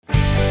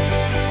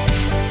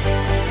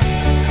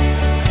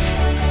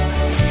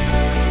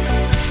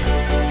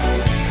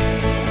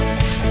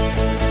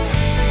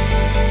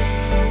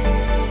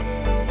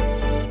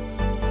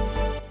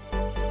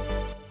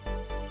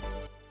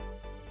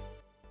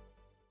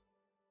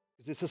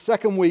It's the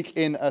second week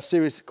in a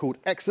series called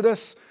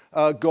Exodus,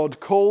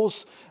 God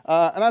Calls.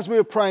 And as we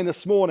were praying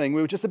this morning,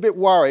 we were just a bit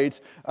worried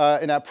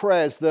in our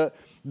prayers that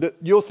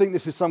you'll think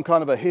this is some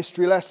kind of a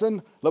history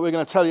lesson, that we're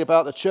going to tell you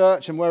about the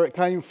church and where it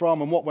came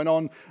from and what went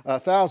on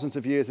thousands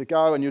of years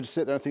ago, and you'll just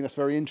sit there and think that's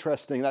very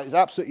interesting. That is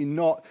absolutely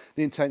not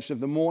the intention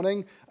of the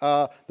morning.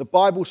 The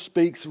Bible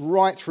speaks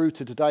right through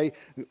to today.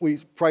 We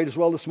prayed as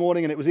well this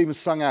morning, and it was even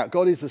sung out.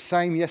 God is the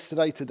same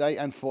yesterday, today,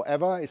 and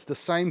forever. It's the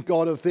same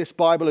God of this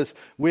Bible as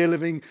we're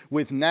living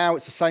with now.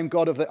 It's the same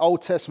God of the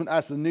Old Testament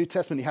as the New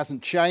Testament. He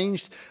hasn't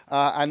changed,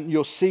 and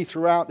you'll see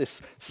throughout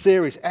this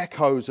series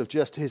echoes of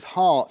just his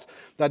heart,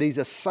 that he's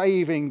a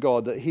saving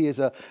God, that he is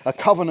a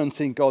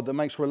covenanting God that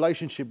makes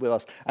relationship with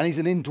us, and he's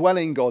an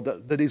indwelling God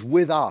that is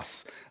with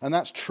us. And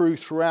that's true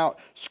throughout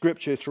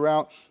Scripture,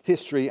 throughout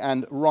history,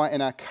 and right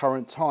in our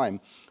current time.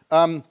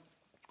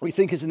 We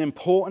think it's an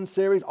important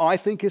series. I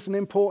think it's an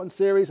important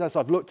series as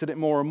I've looked at it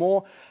more and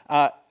more.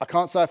 I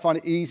can't say I find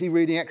it easy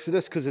reading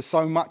Exodus because there's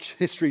so much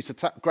history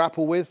to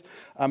grapple with.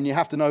 You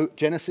have to know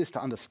Genesis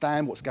to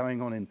understand what's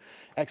going on in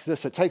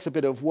Exodus. So it takes a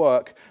bit of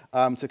work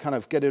to kind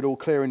of get it all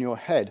clear in your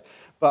head.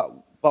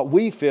 But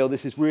we feel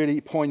this is really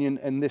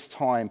poignant in this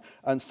time,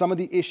 and some of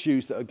the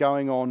issues that are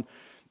going on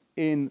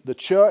in the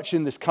church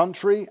in this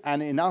country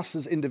and in us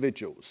as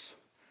individuals.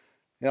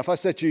 You know, if I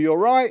said to you, "You're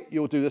right,"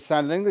 you'll do the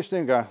standard English thing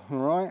and go, "All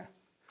right."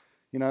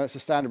 You know, it's a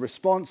standard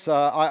response.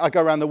 I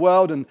go around the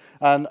world, and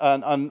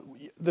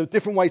the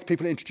different ways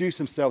people introduce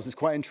themselves is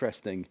quite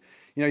interesting.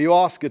 You know, you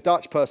ask a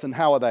Dutch person,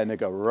 "How are they?" and they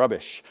go,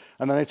 "Rubbish."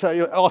 And then they tell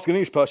you, ask an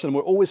English person,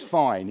 "We're always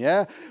fine,"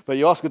 yeah? But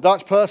you ask a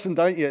Dutch person,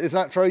 don't you? Is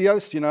that true,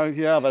 Joost? You know,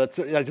 yeah, but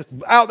just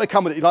out they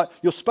come with it. Like,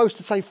 you're supposed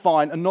to say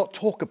fine and not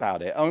talk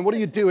about it. I mean, what are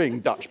you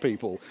doing, Dutch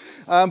people?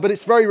 But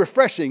it's very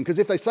refreshing, because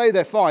if they say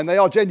they're fine, they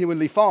are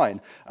genuinely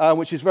fine,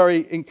 which is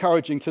very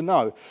encouraging to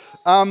know.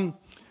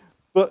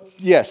 But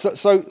yeah,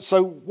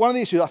 so one of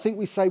the issues, I think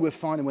we say we're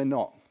fine and we're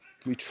not.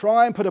 We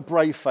try and put a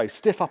brave face,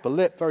 stiff upper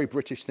lip, very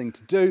British thing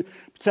to do,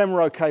 pretend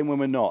we're okay when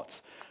we're not.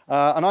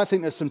 And I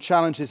think there's some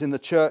challenges in the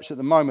church at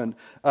the moment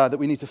that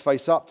we need to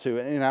face up to,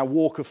 and in our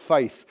walk of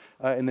faith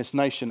in this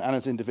nation, and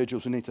as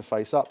individuals we need to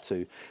face up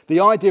to. The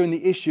idea and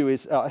the issue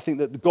is, I think,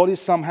 that God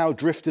is somehow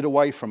drifted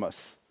away from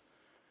us.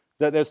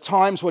 That there's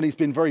times when he's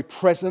been very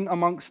present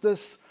amongst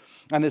us,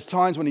 and there's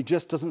times when he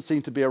just doesn't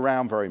seem to be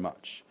around very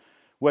much.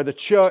 Where the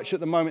church at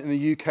the moment in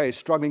the UK is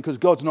struggling because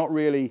God's not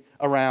really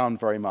around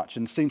very much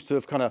and seems to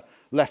have kind of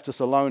left us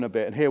alone a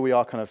bit. And here we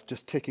are kind of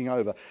just ticking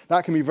over.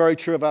 That can be very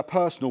true of our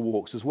personal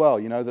walks as well.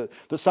 You know, that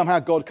somehow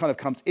God kind of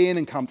comes in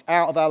and comes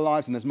out of our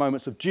lives, and there's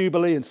moments of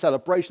jubilee and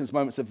celebration. There's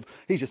moments of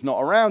he's just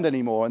not around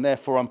anymore, and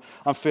therefore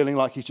I'm feeling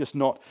like he's just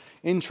not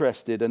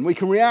interested. And we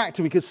can react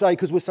and we can say,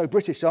 because we're so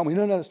British, aren't we?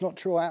 No, that's not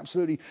true. I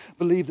absolutely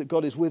believe that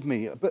God is with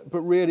me. But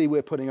really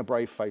we're putting a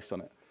brave face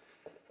on it.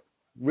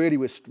 Really,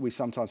 we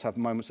sometimes have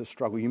moments of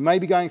struggle. You may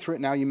be going through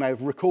it now. You may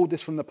have recalled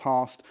this from the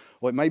past,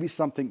 or it may be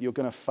something you're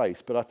going to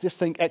face. But I just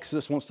think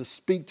Exodus wants to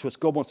speak to us.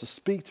 God wants to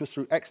speak to us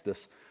through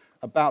Exodus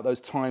about those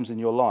times in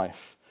your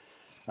life.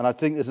 And I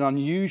think there's an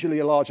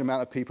unusually large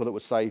amount of people that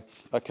would say,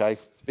 okay,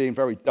 being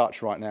very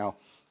Dutch right now,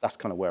 that's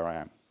kind of where I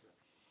am.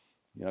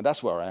 You know,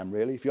 that's where I am,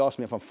 really. If you ask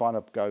me if I'm fine,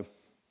 I'd go,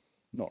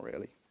 not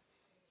really.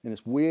 In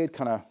this weird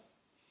kind of,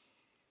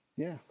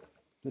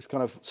 this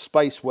kind of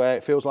space where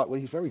it feels like, well,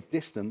 he's very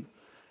distant.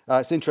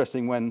 It's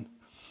interesting when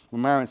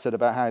Marion said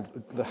about how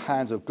the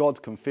hands of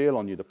God can feel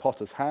on you, the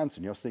potter's hands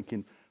on you. I was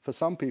thinking, for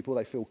some people,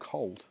 they feel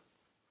cold.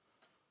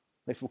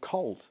 They feel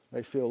cold.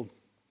 They feel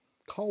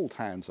cold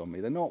hands on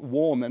me. They're not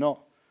warm. I'm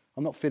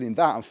not feeling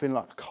that. I'm feeling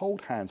like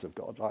cold hands of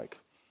God. Like,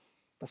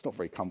 that's not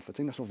very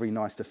comforting. That's not very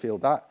nice to feel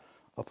that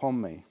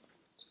upon me.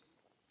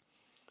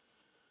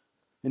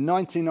 In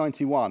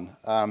 1991,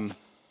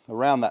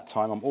 around that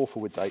time, I'm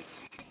awful with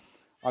dates,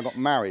 I got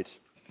married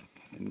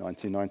in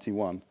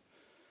 1991.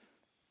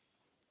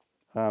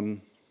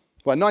 In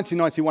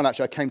 1991,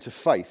 actually, I came to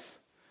faith.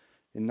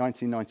 In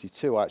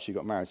 1992, I actually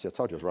got married. See, I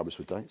told you I was rubbish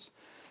with dates.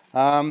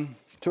 To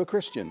a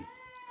Christian.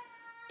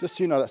 Just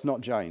so you know, that's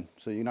not Jane.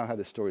 So you know how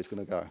this story is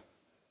going to go.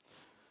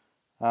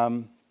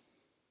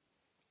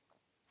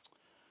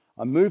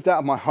 I moved out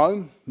of my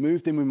home,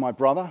 moved in with my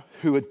brother,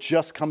 who had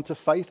just come to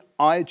faith.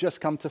 I had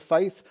just come to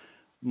faith.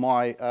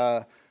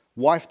 My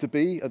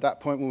wife-to-be, at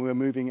that point when we were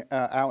moving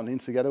out and in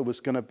together,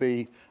 was going to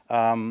be...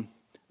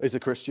 is a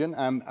Christian,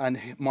 and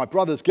my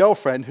brother's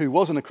girlfriend, who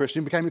wasn't a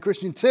Christian, became a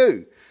Christian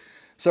too.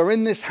 So we're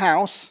in this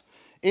house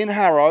in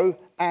Harrow,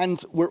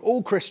 and we're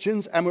all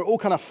Christians, and we're all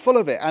kind of full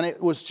of it. And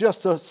it was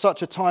just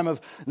such a time of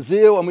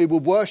zeal, and we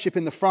would worship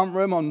in the front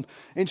room on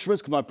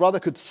instruments, because my brother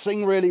could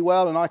sing really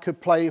well, and I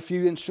could play a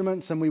few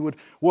instruments, and we would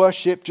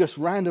worship just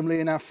randomly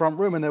in our front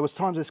room. And there was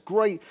times this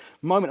great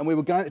moment, and we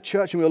were going to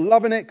church, and we were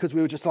loving it, because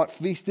we were just like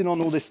feasting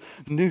on all this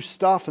new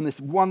stuff and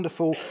this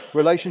wonderful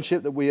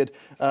relationship that we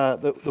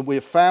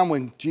had found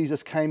when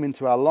Jesus came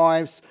into our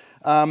lives.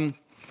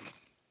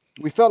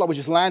 We felt like we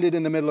just landed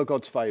in the middle of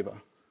God's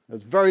favour.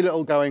 There's very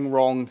little going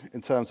wrong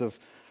in terms of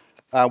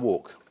our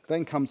walk.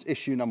 Then comes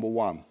issue number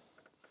one.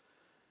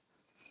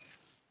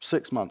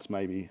 6 months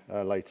maybe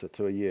later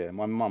to a year,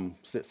 my mum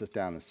sits us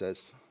down and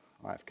says,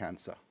 I have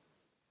cancer.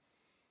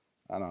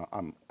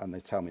 And they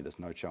tell me there's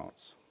no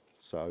chance.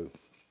 So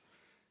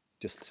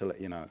just to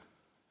let you know.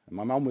 And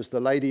my mum was the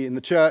lady in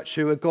the church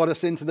who had got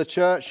us into the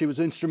church. She was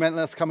instrumental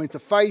in us coming to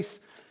faith.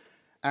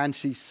 And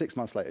 6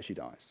 months later, she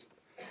dies.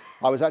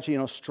 I was actually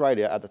in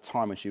Australia at the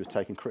time when she was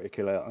taken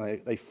critical ill.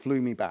 And they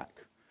flew me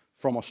back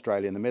from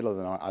Australia in the middle of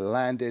the night. I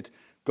landed,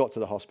 got to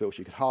the hospital.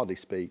 She could hardly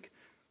speak.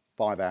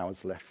 5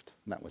 hours left,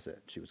 and that was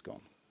it. She was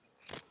gone.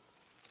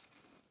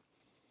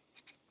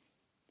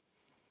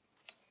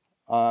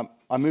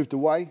 I moved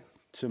away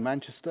to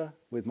Manchester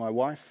with my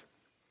wife.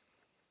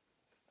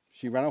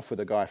 She ran off with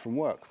a guy from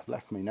work,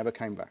 left me, never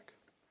came back.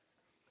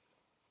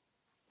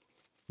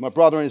 My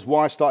brother and his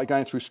wife started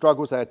going through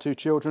struggles. They had 2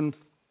 children,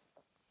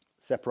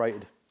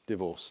 separated,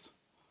 divorced.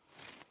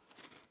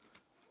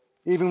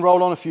 Even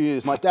roll on a few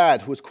years. My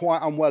dad was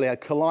quite unwell. He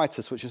had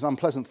colitis, which is an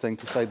unpleasant thing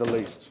to say the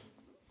least.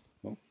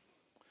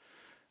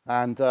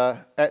 And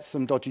ate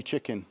some dodgy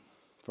chicken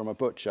from a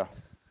butcher.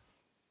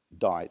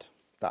 Died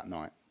that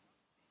night.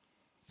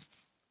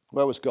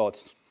 Where was God?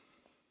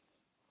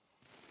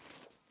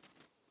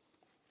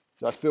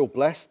 Did I feel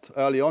blessed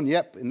early on?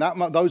 Yep, in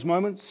those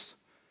moments.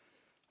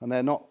 And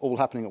they're not all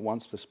happening at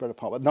once, they're spread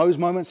apart. But in those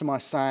moments am I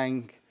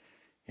saying,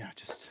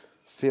 just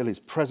feel his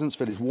presence,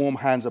 feel his warm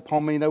hands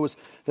upon me. There was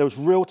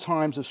real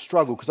times of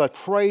struggle because I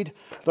prayed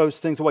those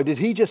things away. Did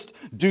he just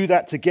do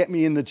that to get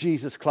me in the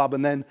Jesus Club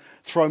and then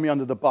throw me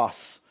under the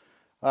bus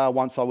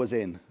once I was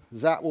in?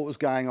 Is that what was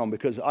going on?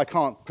 Because I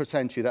can't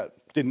pretend to you that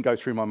didn't go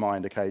through my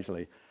mind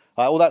occasionally.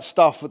 All that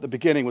stuff at the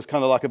beginning was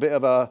kind of like a bit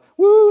of a,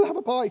 woo, have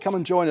a party, come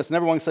and join us. And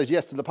everyone says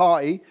yes to the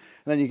party. And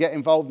then you get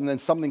involved and then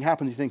something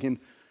happens. You're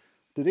thinking,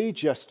 did he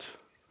just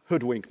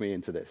hoodwink me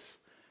into this?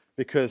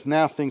 Because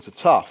now things are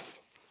tough.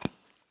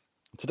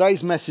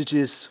 Today's message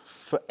is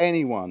for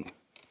anyone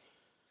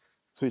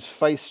who's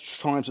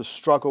faced times of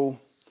struggle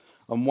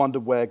and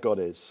wondered where God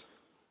is.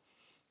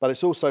 But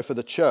it's also for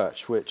the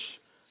church,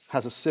 which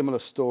has a similar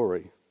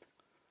story.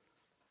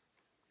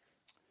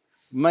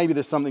 Maybe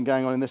there's something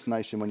going on in this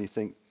nation when you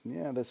think,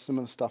 there's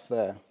similar stuff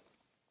there.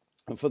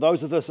 And for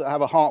those of us that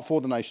have a heart for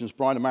the nations,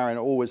 Brian and Marion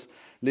are always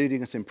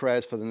leading us in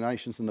prayers for the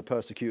nations and the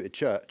persecuted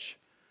church.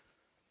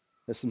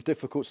 There's some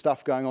difficult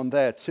stuff going on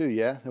there too,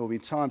 yeah? There will be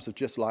times of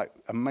just like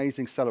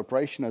amazing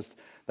celebration as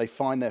they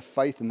find their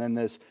faith, and then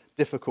there's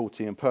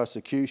difficulty and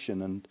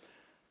persecution, and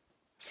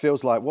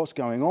feels like, what's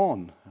going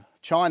on?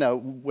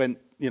 China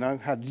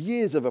had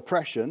years of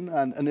oppression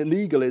and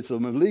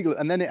illegalism,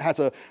 and then it has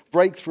a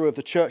breakthrough of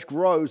the church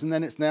grows, and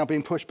then it's now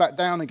being pushed back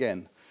down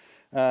again.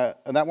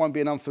 And that won't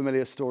be an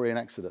unfamiliar story in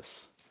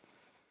Exodus.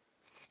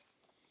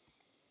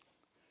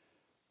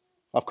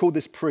 I've called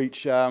this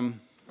preach,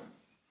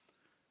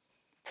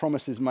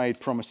 Promises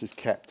Made, Promises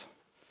Kept.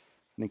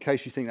 And in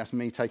case you think that's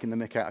me taking the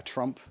mick out of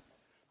Trump,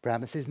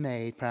 promises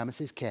made,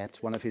 promises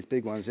kept, one of his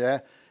big ones,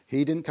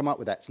 he didn't come up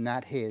with that. It's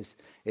not his.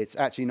 It's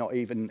actually not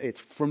even, it's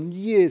from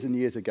years and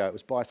years ago. It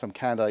was by some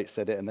candidate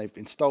said it, and they've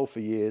been stole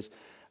for years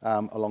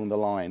along the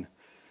line.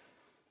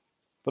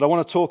 But I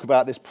want to talk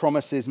about this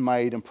promises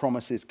made and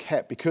promises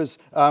kept because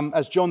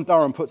as John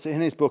Durham puts it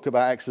in his book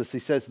about Exodus, he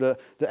says that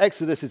the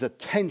Exodus is a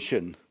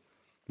tension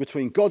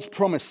between God's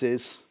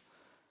promises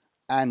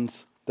and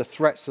the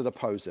threats that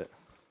oppose it.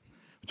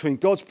 Between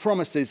God's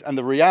promises and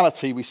the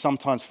reality we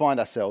sometimes find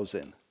ourselves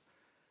in.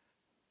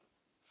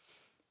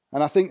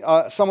 And I think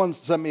someone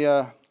sent me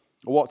a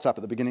WhatsApp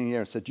at the beginning of the year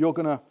and said, you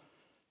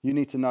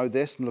need to know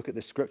this and look at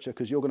this scripture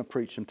because you're going to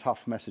preach some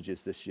tough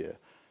messages this year.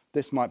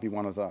 This might be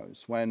one of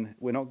those when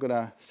we're not going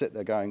to sit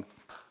there going,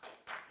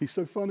 he's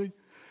so funny.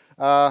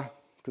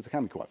 Because I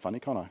can be quite funny,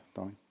 can't I,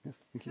 darling? Yes,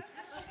 thank you.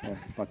 Yeah,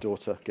 my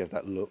daughter gave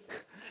that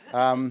look.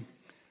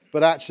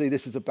 But actually,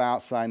 this is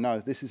about saying, no,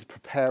 this is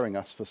preparing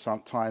us for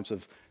some times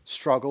of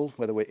struggle,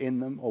 whether we're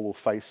in them or we'll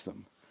face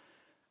them.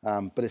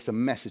 But it's a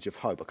message of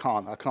hope.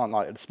 I can't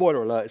like,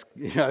 spoiler alert,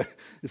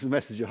 it's a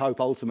message of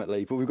hope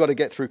ultimately, but we've got to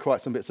get through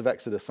quite some bits of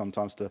Exodus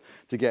sometimes to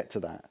get to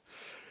that.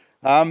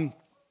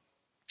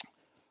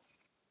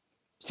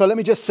 So let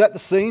me just set the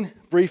scene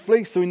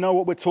briefly so we know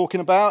what we're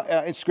talking about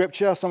in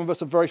Scripture. Some of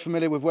us are very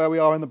familiar with where we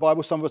are in the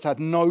Bible. Some of us had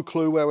no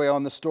clue where we are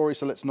in the story,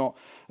 so let's not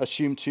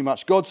assume too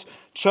much. God's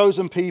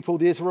chosen people,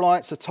 the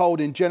Israelites, are told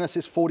in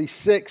Genesis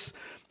 46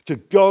 to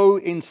go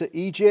into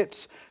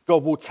Egypt.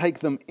 God will take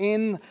them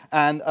in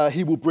and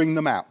he will bring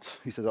them out.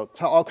 He says,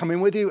 I'll come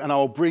in with you and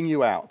I'll bring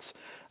you out.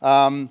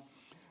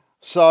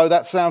 So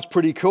that sounds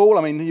pretty cool.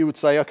 I mean, you would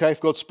say, okay, if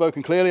God's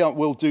spoken clearly,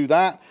 we'll do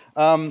that.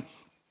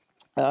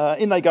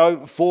 In they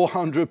go,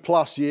 400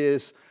 plus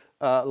years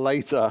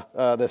later,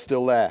 they're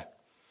still there.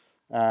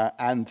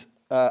 And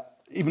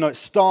even though it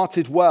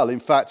started well, in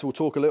fact, we'll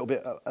talk a little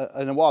bit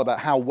in a while about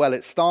how well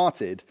it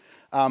started,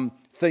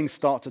 things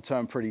start to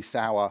turn pretty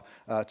sour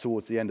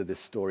towards the end of this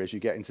story as you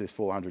get into this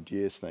 400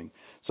 years thing.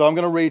 So I'm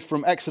going to read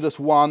from Exodus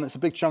 1. It's a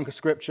big chunk of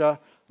scripture.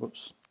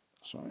 Whoops,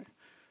 sorry.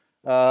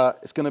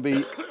 It's going to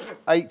be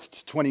 8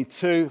 to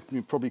 22.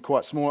 You're probably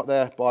quite small up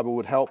there. Bible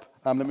would help.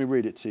 Let me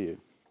read it to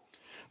you.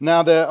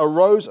 Now there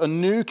arose a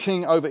new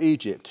king over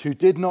Egypt who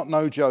did not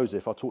know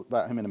Joseph. I'll talk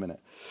about him in a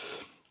minute.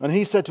 And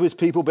he said to his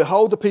people,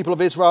 behold, the people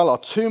of Israel are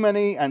too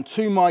many and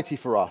too mighty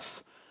for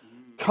us.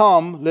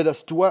 Come, let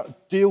us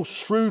deal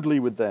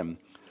shrewdly with them,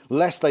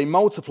 lest they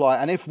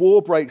multiply. And if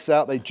war breaks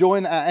out, they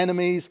join our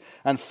enemies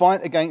and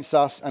fight against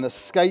us and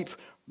escape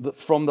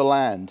from the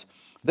land.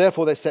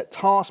 Therefore they set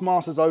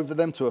taskmasters over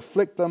them to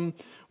afflict them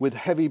with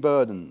heavy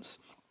burdens.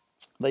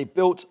 They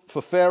built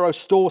for Pharaoh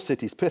store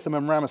cities, Pithom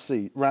and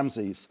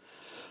Ramses.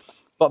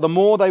 But the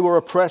more they were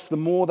oppressed, the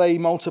more they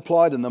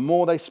multiplied and the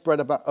more they spread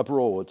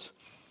abroad.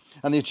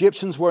 And the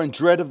Egyptians were in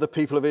dread of the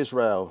people of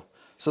Israel.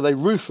 So they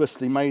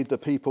ruthlessly made the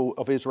people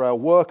of Israel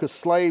work as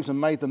slaves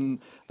and made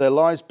their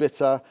lives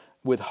bitter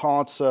with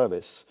hard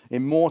service,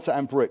 in mortar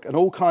and brick, and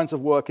all kinds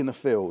of work in the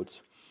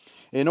fields.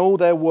 In all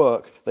their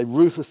work, they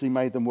ruthlessly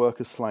made them work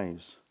as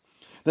slaves.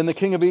 Then the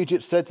king of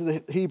Egypt said to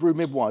the Hebrew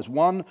midwives,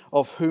 one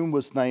of whom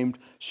was named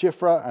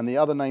Shiphrah and the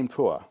other named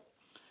Puah,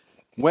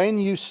 when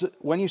you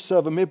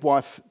serve a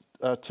midwife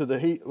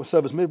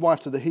serve as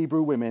midwife to the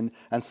Hebrew women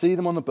and see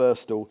them on the birth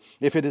stool.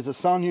 If it is a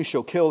son, you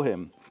shall kill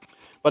him.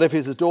 But if it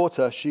is a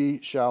daughter,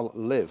 she shall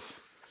live.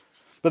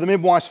 But the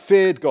midwives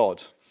feared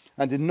God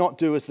and did not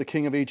do as the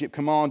king of Egypt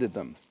commanded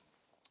them.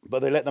 But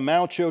they let the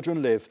male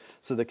children live.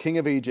 So the king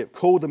of Egypt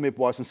called the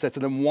midwives and said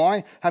to them,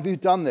 why have you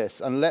done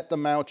this and let the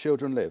male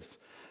children live?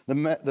 The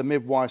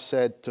midwife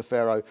said to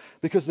Pharaoh,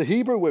 because the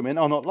Hebrew women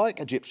are not like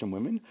Egyptian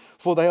women,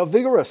 for they are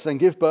vigorous and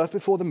give birth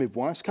before the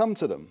midwives come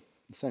to them.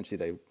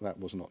 Essentially, that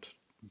was not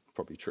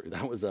probably true.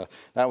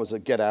 That was a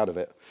get out of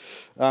it.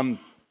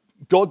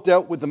 God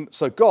dealt with them.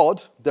 So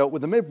God dealt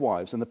with the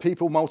midwives, and the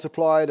people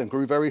multiplied and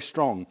grew very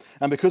strong.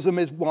 And because the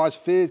midwives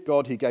feared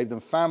God, he gave them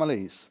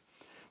families.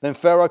 Then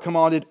Pharaoh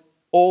commanded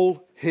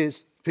all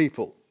his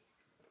people,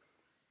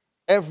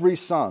 every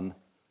son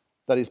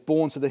that is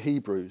born to the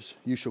Hebrews,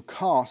 you shall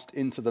cast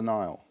into the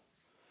Nile,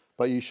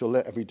 but you shall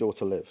let every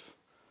daughter live.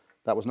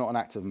 That was not an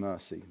act of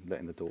mercy,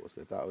 letting the daughters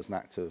live. That was an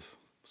act of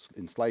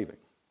enslaving.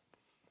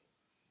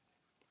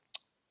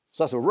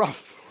 So that's a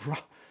rough,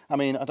 I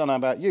mean, I don't know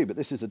about you, but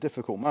this is a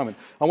difficult moment.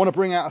 I want to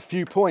bring out a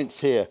few points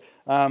here.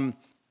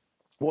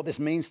 What this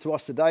means to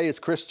us today as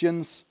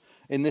Christians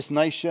in this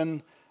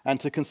nation, and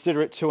to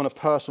consider it too on a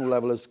personal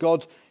level, as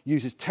God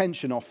uses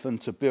tension often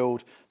to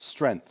build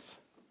strength.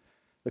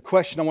 The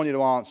question I want you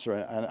to answer,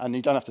 and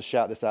you don't have to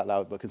shout this out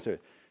loud, but consider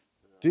it.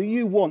 Do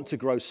you want to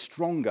grow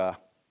stronger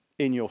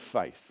in your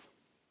faith?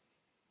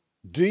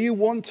 Do you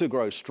want to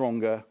grow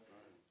stronger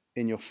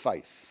in your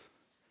faith?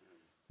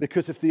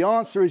 Because if the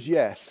answer is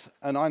yes,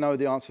 and I know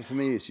the answer for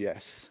me is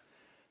yes,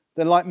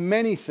 then like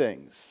many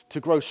things, to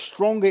grow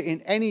stronger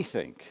in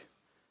anything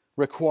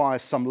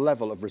requires some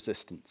level of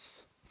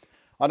resistance.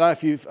 I don't know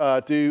if you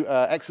do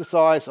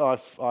exercise.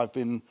 I've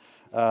been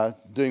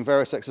doing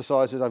various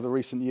exercises over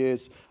recent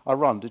years. I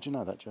run. Did you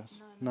know that, Jess?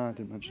 No, I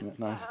didn't mention it.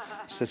 No.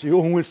 She says, you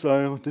always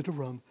say, I did a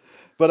run.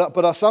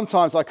 But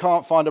sometimes I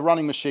can't find a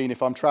running machine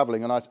if I'm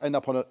traveling, and I end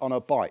up on a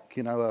bike,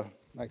 an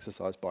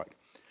exercise bike.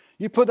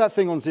 You put that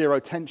thing on zero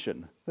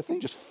tension, the thing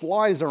just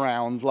flies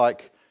around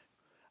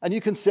and you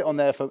can sit on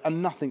there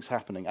and nothing's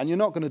happening, and you're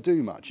not going to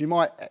do much. You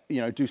might,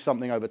 do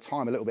something over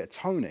time, a little bit of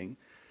toning,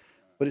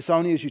 but it's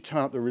only as you turn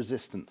up the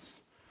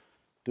resistance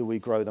do we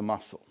grow the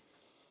muscle.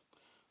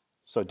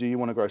 So do you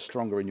want to grow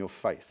stronger in your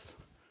faith?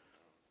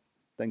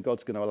 Then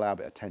God's going to allow a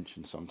bit of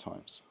tension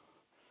sometimes.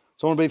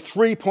 So I want to be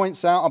 3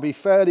 points out. I'll be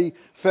fairly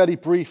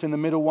brief in the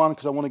middle one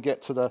because I want to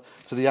get to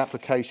the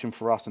application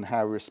for us and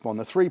how we respond.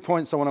 The 3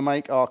 points I want to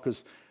make are,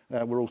 because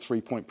we're all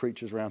 3-point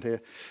preachers around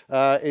here,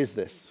 is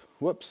this.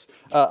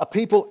 A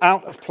people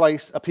out of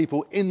place, a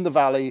people in the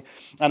valley,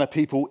 and a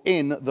people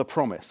in the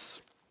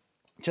promise.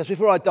 Just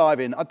before I dive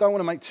in, I don't want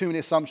to make too many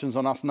assumptions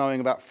on us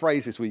knowing about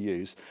phrases we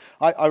use.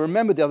 I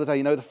remember the other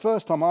day, the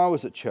first time I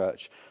was at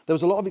church, there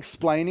was a lot of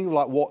explaining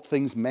of what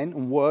things meant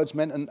and words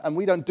meant, and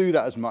we don't do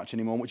that as much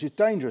anymore, which is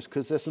dangerous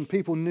because there's some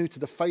people new to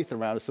the faith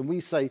around us, and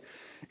we say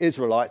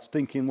Israelites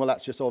thinking, well,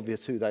 that's just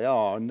obvious who they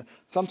are, and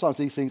sometimes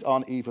these things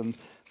aren't even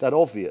that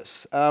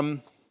obvious.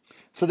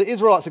 So the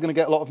Israelites are going to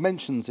get a lot of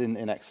mentions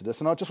in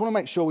Exodus, and I just want to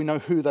make sure we know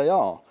who they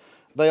are.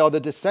 They are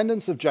the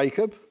descendants of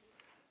Jacob.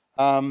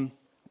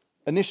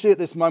 Initially, at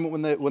this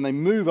moment, when they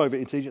move over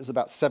into Egypt, there's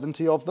about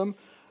 70 of them.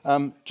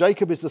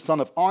 Jacob is the son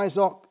of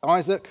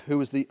Isaac, who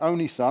was the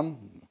only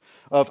son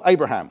of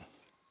Abraham.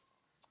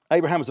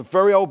 Abraham was a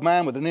very old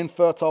man with an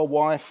infertile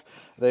wife.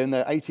 They're in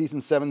their 80s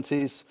and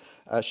 70s.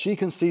 She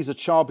conceives a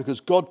child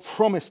because God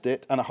promised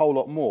it, and a whole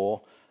lot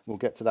more. We'll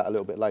get to that a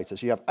little bit later.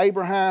 So you have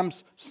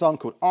Abraham's son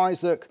called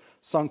Isaac,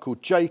 son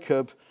called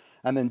Jacob.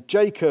 And then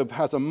Jacob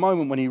has a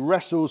moment when he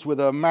wrestles with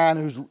a man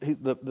who's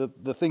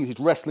the things he's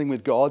wrestling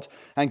with God,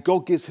 and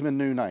God gives him a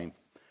new name,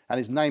 and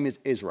his name is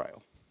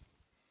Israel.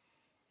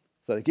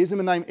 So he gives him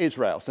a name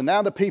Israel. So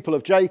now the people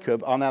of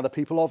Jacob are now the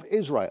people of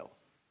Israel,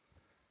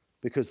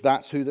 because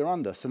that's who they're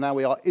under. So now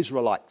we are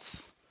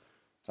Israelites,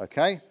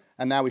 okay?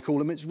 And now we call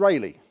them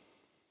Israeli.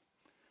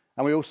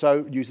 And we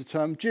also use the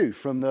term Jew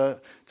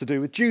to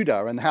do with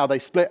Judah and how they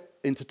split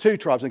into two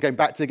tribes and came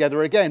back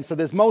together again. So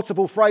there's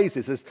multiple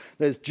phrases.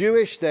 There's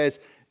Jewish, there's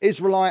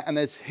Israelite and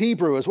there's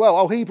Hebrew as well.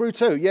 Oh, Hebrew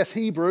too. Yes,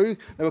 Hebrew.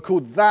 They were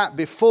called that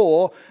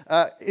before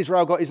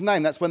Israel got his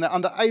name. That's when they're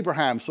under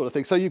Abraham sort of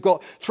thing. So you've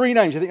got three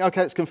names. You think,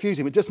 okay, it's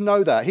confusing, but just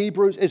know that.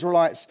 Hebrews,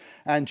 Israelites,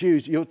 and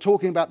Jews, you're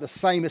talking about the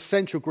same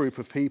essential group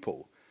of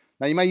people.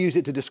 Now, you may use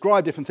it to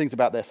describe different things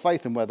about their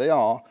faith and where they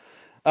are.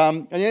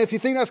 And if you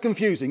think that's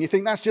confusing, you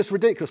think that's just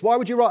ridiculous. Why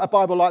would you write a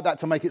Bible like that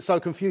to make it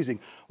so confusing?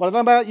 Well, I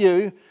don't know about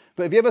you,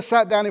 but have you ever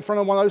sat down in front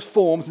of one of those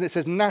forms and it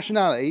says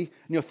nationality,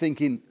 and you're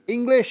thinking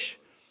English,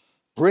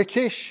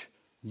 British,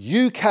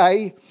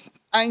 UK,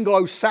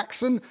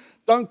 Anglo-Saxon,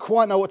 don't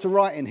quite know what to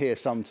write in here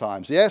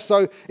sometimes, yeah?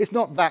 So it's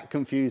not that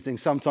confusing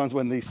sometimes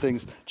when these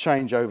things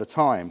change over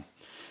time.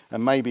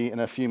 And maybe in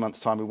a few months'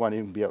 time we won't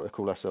even be able to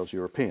call ourselves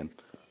European.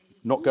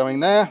 Not going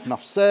there,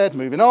 enough said,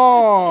 moving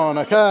on.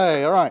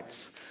 Okay, all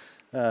right.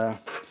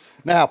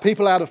 Now,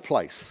 people out of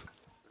place.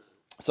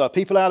 So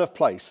people out of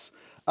place.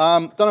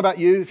 Don't know about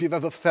you, if you've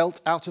ever felt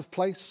out of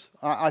place.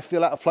 I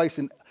feel out of place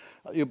in,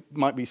 you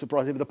might be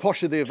surprised, but the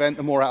posher the event,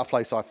 the more out of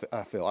place I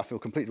feel. I feel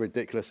completely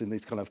ridiculous in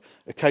these kind of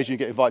occasions you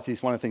get invited to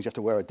these. One of the things you have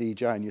to wear a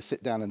DJ and you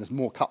sit down and there's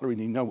more cutlery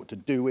than you know what to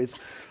do with.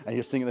 And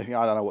you're thinking,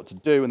 I don't know what to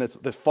do. And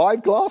there's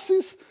 5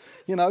 glasses.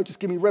 You know, just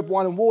give me red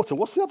wine and water.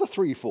 What's the other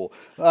 3 for?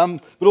 But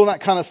all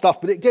that kind of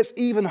stuff. But it gets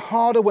even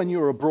harder when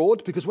you're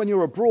abroad, because when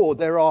you're abroad,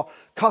 there are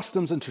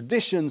customs and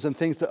traditions and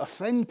things that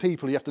offend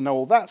people. You have to know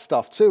all that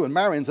stuff too. And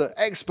Marion's an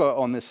expert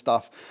on this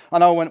stuff. I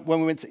know when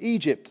we went to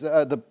Egypt,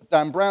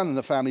 Dan Brown and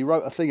the family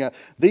wrote a thing.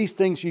 These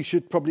things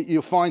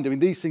you'll find doing.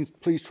 These things,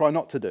 please try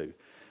not to do.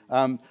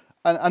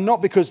 And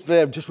not because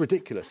they're just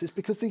ridiculous. It's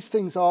because these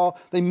things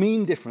they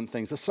mean different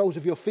things. The soles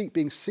of your feet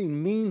being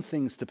seen mean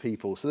things to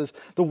people. So there's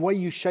the way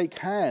you shake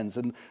hands,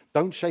 and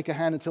don't shake a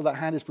hand until that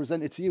hand is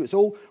presented to you. It's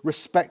all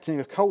respecting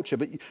a culture.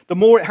 But the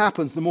more it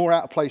happens, the more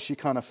out of place you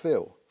kind of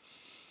feel.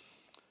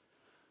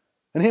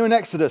 And here in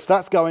Exodus,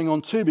 that's going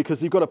on too,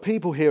 because you've got a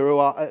people here who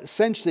are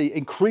essentially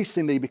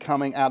increasingly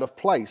becoming out of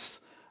place.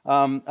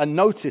 And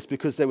notice,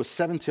 because there were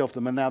 70 of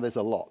them and now there's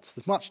a lot.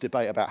 There's much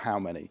debate about how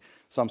many.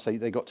 Some say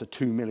they got to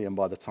 2 million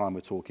by the time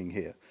we're talking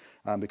here,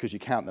 because you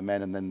count the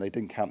men and then they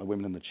didn't count the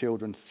women and the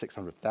children.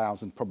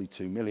 600,000, probably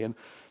 2 million.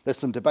 There's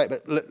some debate,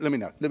 but let me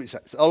know. Let me say,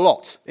 it's a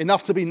lot.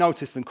 Enough to be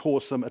noticed and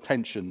cause some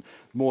attention.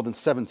 More than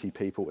 70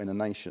 people in a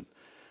nation.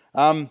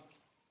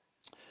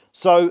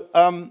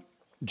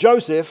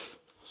 Joseph,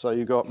 so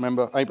you've got,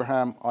 remember,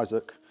 Abraham,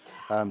 Isaac,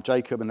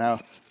 Jacob, and now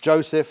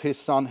Joseph, his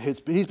son, he's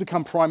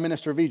become prime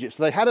minister of Egypt.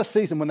 So they had a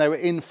season when they were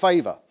in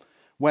favor,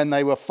 when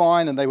they were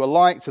fine and they were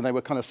liked and they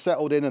were kind of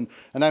settled in.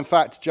 And in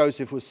fact,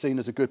 Joseph was seen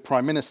as a good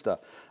prime minister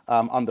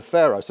under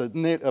Pharaoh. So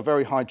a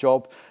very high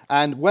job.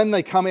 And when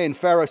they come in,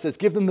 Pharaoh says,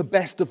 give them the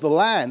best of the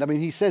land. I mean,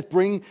 he says,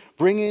 bring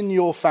in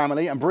your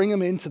family and bring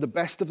them into the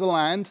best of the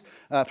land,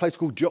 a place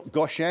called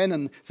Goshen,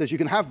 and says you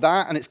can have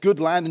that and it's good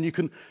land and you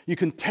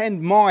can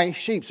tend my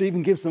sheep. So he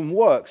even gives them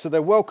work. So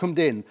they're welcomed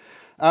in.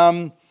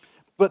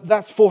 But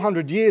that's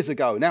 400 years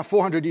ago. Now,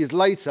 400 years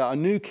later, a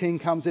new king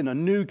comes in, a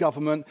new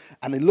government,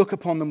 and they look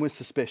upon them with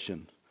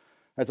suspicion.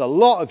 There's a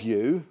lot of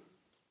you,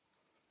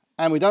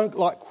 and we don't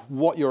like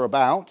what you're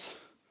about,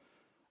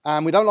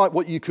 and we don't like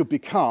what you could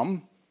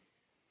become.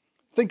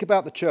 Think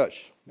about the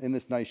church in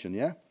this nation,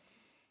 yeah?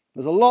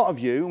 There's a lot of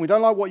you, and we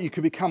don't like what you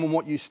could become and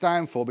what you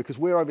stand for, because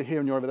we're over here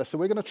and you're over there, so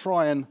we're going to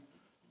try and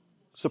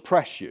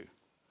suppress you.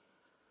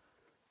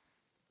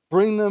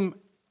 Bring them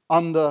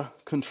under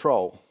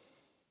control.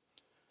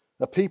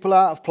 The people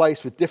out of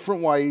place with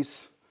different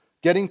ways,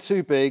 getting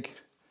too big,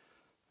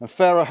 and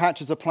Pharaoh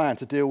hatches a plan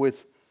to deal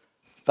with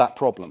that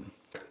problem.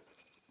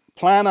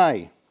 Plan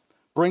A,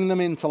 bring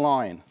them into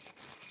line.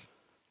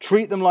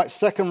 Treat them like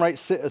second-rate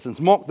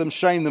citizens, mock them,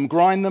 shame them,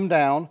 grind them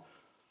down.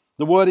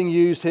 The wording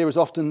used here is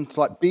often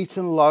like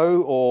beaten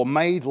low or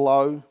made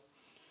low.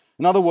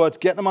 In other words,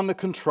 get them under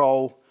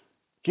control,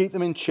 keep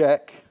them in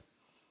check,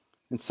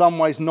 in some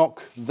ways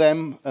knock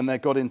them and their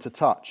God into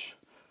touch.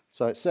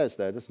 So it says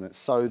there, doesn't it?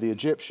 So the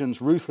Egyptians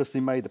ruthlessly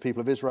made the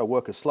people of Israel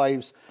work as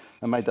slaves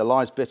and made their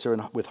lives bitter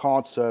and with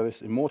hard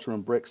service in mortar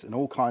and bricks and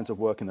all kinds of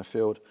work in the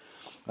field.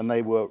 And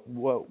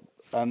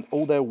and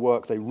all their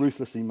work, they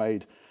ruthlessly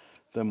made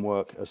them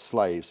work as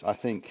slaves. I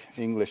think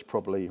English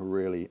probably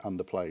really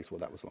underplays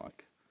what that was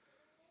like.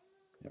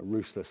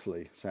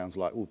 Ruthlessly sounds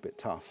like, a bit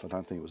tough. I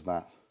don't think it was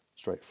that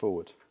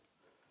straightforward.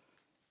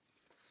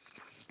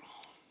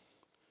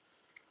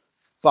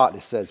 But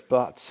it says,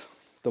 but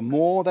the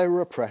more they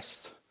were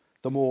oppressed,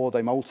 the more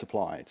they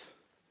multiplied.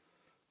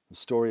 The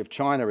story of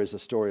China is a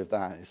story of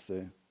that. It's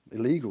the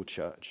illegal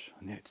church,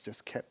 and it's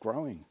just kept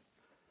growing.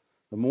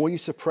 The more you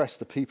suppress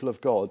the people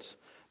of God,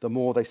 the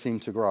more they seem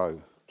to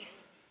grow.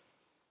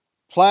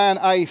 Plan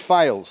A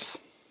fails.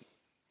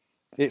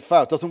 It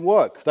fails, doesn't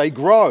work. They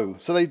grow.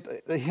 So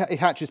he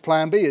hatches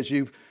plan B, as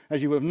you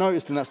would have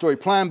noticed in that story.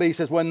 Plan B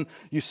says, when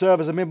you serve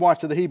as a midwife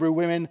to the Hebrew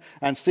women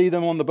and see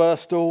them on the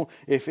birth stool,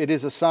 if it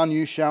is a son,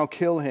 you shall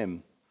kill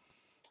him.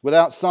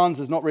 Without sons,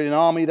 there's not really an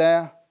army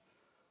there.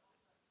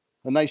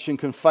 A nation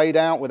can fade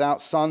out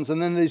without sons.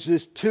 And then there's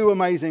just two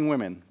amazing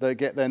women that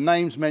get their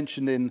names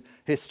mentioned in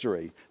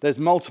history. There's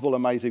multiple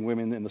amazing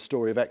women in the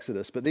story of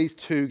Exodus, but these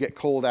two get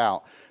called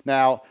out.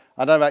 Now,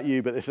 I don't know about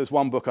you, but if there's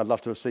one book I'd love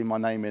to have seen my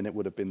name in, it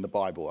would have been the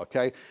Bible,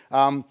 okay?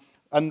 And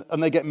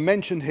they get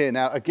mentioned here.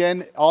 Now,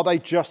 again, are they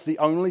just the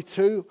only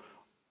two?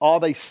 Are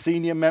they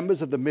senior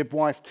members of the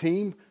midwife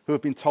team who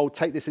have been told,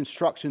 take this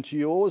instruction to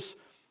yours?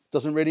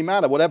 Doesn't really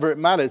matter. Whatever it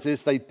matters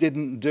is they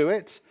didn't do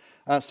it.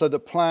 So the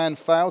plan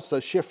fails. So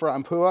Shiphrah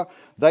and Puah,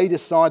 they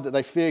decide that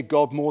they fear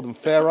God more than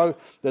Pharaoh.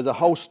 There's a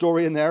whole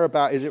story in there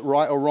about is it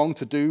right or wrong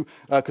to do,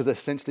 because they're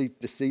essentially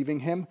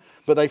deceiving him.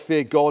 But they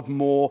fear God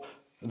more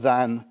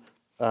than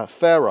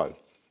Pharaoh.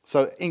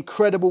 So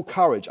incredible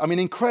courage. I mean,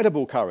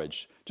 incredible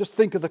courage. Just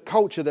think of the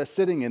culture they're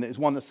sitting in. It's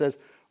one that says,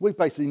 we've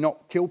basically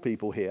not killed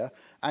people here,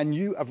 and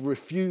you have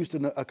refused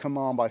a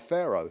command by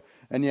Pharaoh.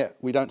 And yet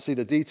we don't see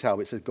the detail.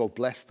 It says God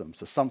blessed them.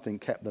 So something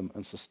kept them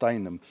and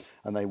sustained them,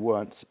 and they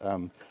weren't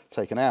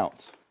taken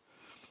out.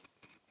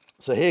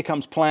 So here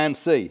comes Plan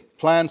C.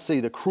 Plan C,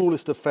 the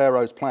cruelest of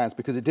Pharaoh's plans,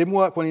 because it didn't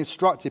work when he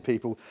instructed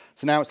people.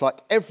 So now it's like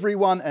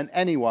everyone and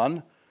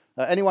anyone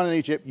in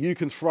Egypt, you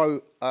can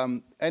throw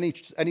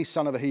any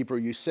son of a Hebrew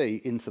you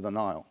see into the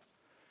Nile.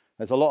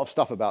 There's a lot of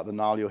stuff about the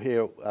Nile. You'll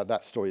hear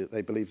that story that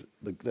they believe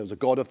there was a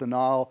god of the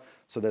Nile.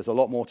 So there's a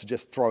lot more to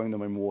just throwing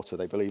them in water.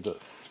 They believe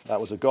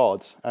that was a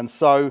god. And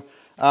so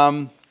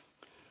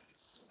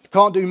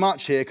can't do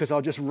much here because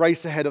I'll just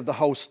race ahead of the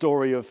whole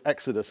story of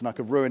Exodus and I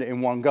could ruin it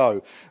in one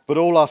go. But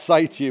all I'll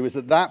say to you is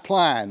that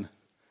plan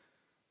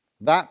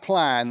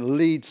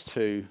leads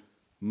to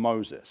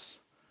Moses.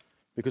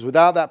 Because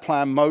without that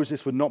plan,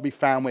 Moses would not be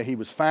found where he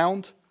was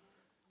found,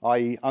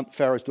 i.e.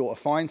 Pharaoh's daughter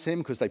finds him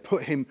because they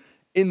put him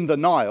in the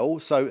Nile.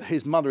 So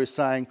his mother is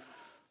saying,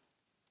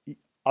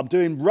 I'm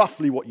doing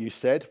roughly what you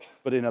said,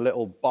 but in a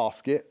little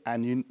basket.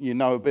 And you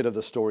know a bit of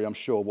the story, I'm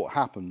sure, what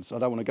happens. I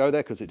don't want to go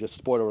there because it just,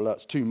 spoiler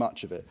alerts, too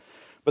much of it.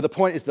 But the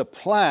point is the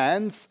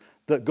plans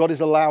that God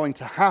is allowing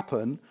to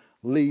happen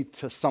lead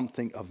to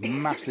something of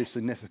massive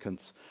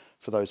significance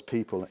for those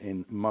people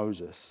in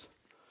Moses.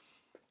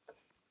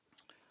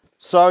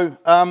 So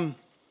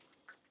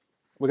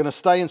we're going to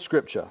stay in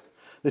Scripture.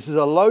 This is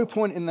a low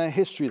point in their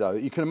history, though.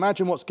 You can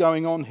imagine what's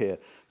going on here.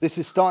 This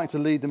is starting to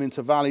lead them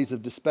into valleys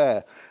of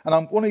despair. And I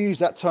want to use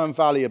that term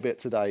valley a bit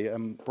today.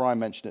 Brian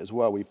mentioned it as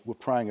well. We were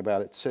praying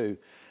about it too.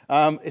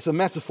 It's a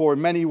metaphor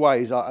in many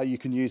ways. You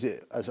can use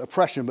it as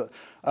oppression,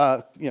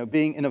 but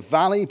being in a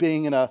valley,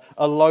 being in a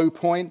low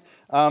point.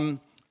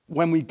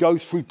 When we go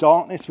through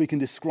darkness, we can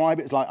describe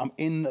it as like I'm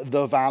in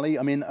the valley.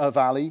 I'm in a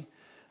valley.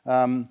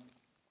 And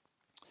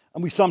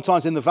we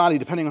sometimes in the valley,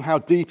 depending on how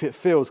deep it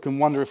feels, can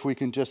wonder if we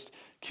can just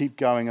keep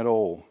going at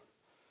all.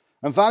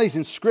 And valleys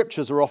in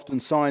scriptures are often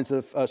signs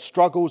of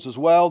struggles as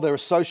well. They're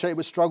associated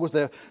with struggles.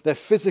 They're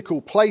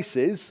physical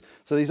places,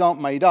 so these aren't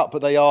made up,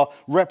 but they are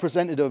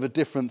representative of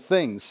different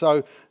things.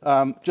 So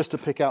just to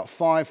pick out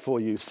 5 for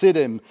you.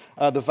 Siddim,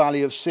 the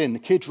valley of sin.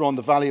 Kidron,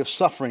 the valley of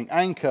suffering.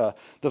 Anchor,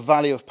 the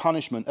valley of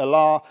punishment.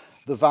 Elah,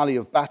 the valley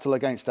of battle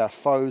against our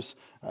foes.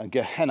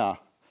 Gehenna,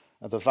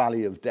 the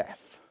valley of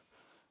death.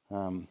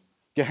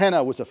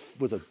 Gehenna was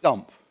a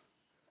dump.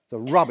 It's a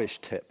rubbish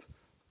tip,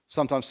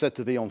 sometimes said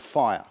to be on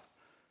fire.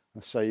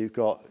 And so you've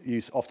got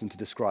used often to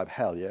describe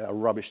hell, yeah, a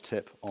rubbish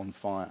tip on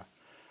fire.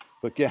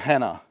 But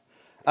Gehenna.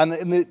 And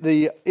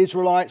the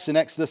Israelites in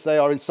Exodus, they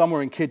are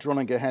somewhere in Kidron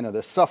and Gehenna.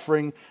 They're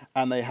suffering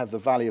and they have the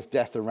valley of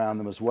death around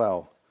them as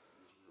well.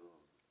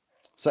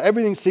 So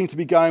everything seemed to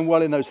be going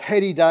well in those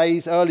heady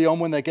days early on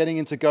when they're getting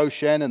into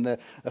Goshen and they're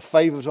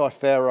favored by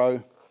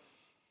Pharaoh.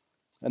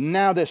 And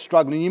now they're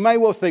struggling. You may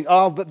well think,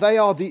 but they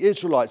are the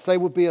Israelites. They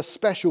would be a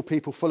special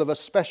people full of a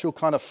special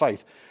kind of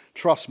faith.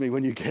 Trust me,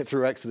 when you get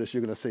through Exodus,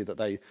 you're going to see that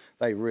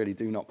they really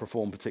do not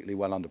perform particularly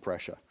well under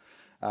pressure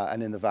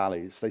and in the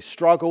valleys. They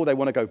struggle. They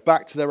want to go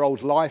back to their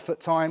old life at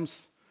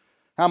times.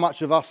 How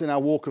much of us in our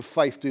walk of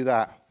faith do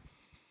that?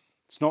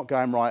 It's not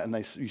going right, and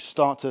you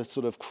start to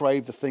sort of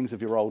crave the things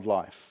of your old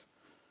life.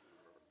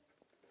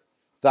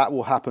 That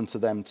will happen to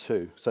them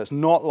too. So it's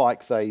not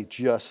like they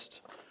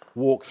just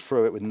walk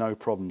through it with no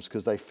problems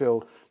because they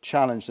feel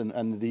challenged,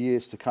 and the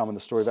years to come in the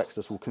story of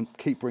Exodus will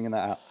keep bringing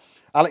that out.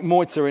 Alec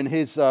Moiter, in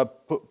his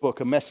book,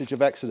 A Message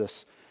of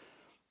Exodus,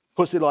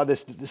 puts it like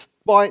this.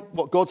 Despite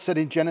what God said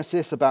in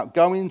Genesis about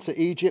going to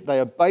Egypt, they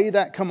obey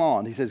that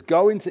command. He says,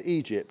 go into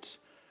Egypt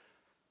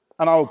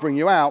and I will bring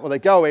you out. Well, they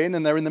go in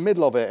and they're in the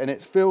middle of it. And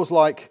it feels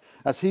like,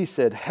 as he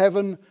said,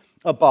 heaven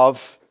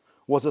above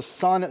was a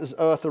sign as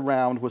earth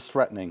around was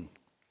threatening.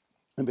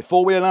 And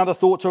before we allow the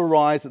thought to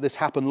arise that this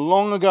happened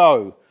long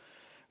ago,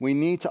 we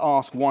need to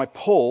ask why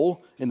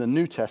Paul, in the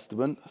New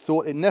Testament,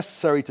 thought it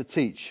necessary to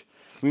teach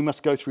we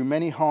must go through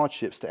many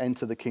hardships to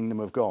enter the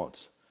kingdom of God.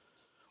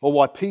 Or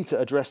why Peter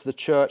addressed the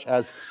church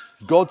as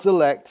God's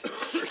elect,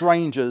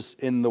 strangers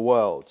in the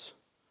world.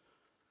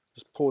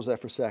 Just pause there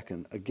for a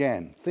second.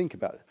 Again, think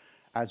about it.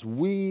 As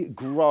we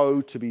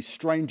grow to be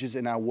strangers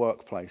in our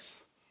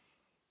workplace,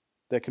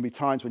 there can be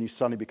times when you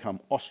suddenly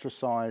become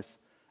ostracized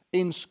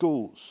in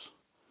schools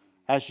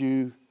as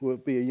you will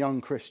be a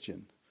young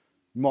Christian.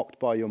 mocked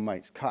by your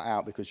mates, cut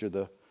out because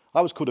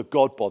I was called a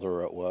God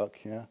botherer at work,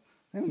 yeah.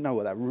 I don't know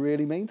what that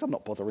really means. I'm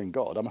not bothering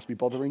God. I must be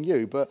bothering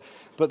you. But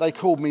they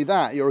called me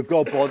that. You're a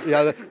God botherer. You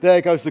know,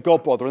 there goes the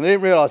God botherer. And they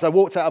didn't realise I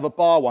walked out of a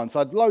bar once. I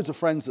had loads of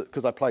friends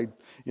because I played,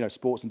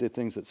 sports and did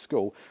things at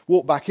school.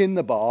 Walked back in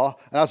the bar,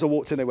 and as I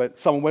walked in,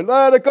 someone went,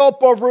 "Hey, the God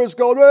botherer's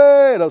gone!"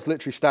 Hey! And I was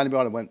literally standing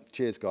behind and went,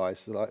 "Cheers,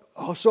 guys." They're like,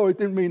 "Oh, sorry,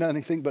 didn't mean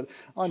anything," but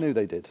I knew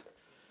they did.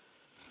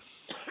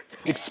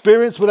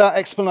 Experience without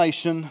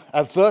explanation,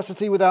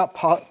 adversity without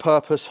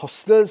purpose,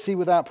 hostility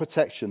without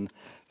protection.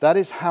 That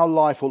is how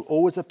life will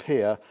always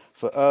appear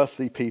for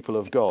earthly people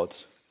of God.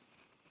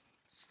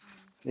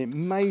 It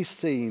may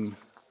seem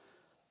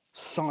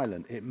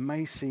silent. It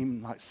may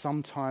seem like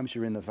sometimes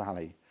you're in the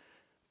valley,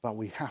 but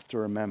we have to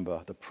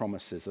remember the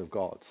promises of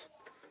God.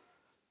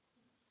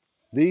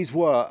 These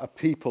were a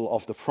people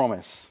of the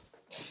promise,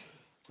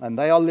 and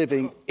they are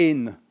living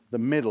in the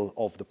middle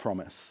of the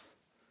promise.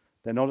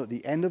 They're not at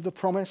the end of the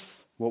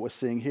promise. What we're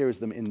seeing here is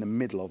them in the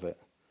middle of it.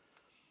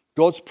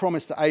 God's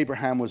promise to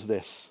Abraham was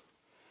this: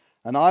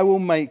 "And I will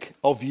make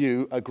of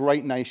you a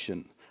great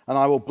nation, and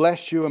I will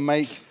bless you and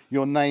make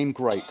your name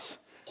great,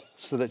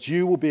 so that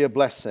you will be a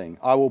blessing.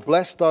 I will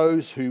bless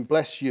those who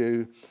bless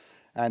you,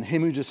 and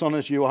him who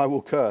dishonors you I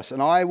will curse.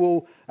 And I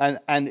will and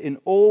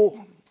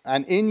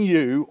in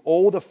you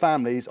all the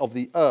families of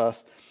the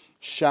earth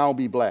shall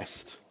be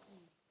blessed."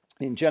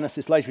 In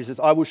Genesis later he says,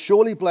 "I will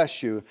surely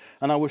bless you,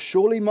 and I will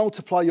surely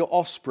multiply your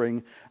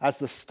offspring as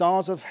the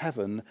stars of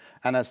heaven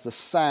and as the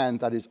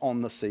sand that is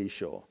on the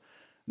seashore."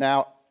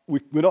 Now,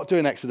 we're not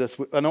doing Exodus.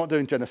 We're not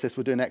doing Genesis.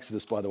 We're doing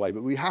Exodus, by the way.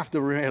 But we have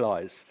to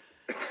realize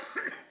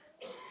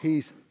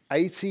he's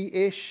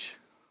 80-ish,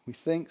 we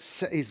think.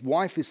 His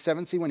wife is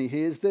 70 when he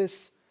hears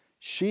this.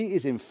 She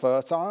is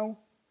infertile.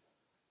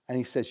 And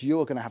he says,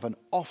 "You're going to have an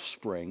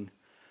offspring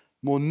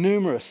more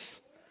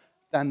numerous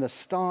than the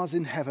stars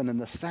in heaven and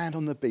the sand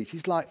on the beach."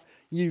 He's like,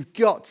 "You've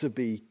got to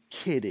be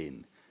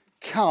kidding.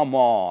 Come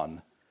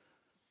on.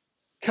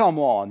 Come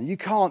on. You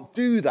can't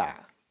do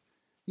that.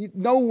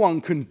 No one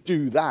can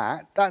do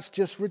that. That's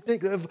just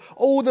ridiculous. Of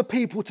all the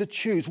people to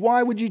choose,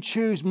 why would you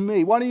choose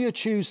me? Why don't you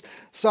choose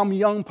some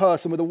young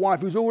person with a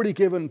wife who's already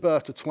given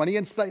birth to 20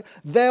 and say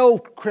they'll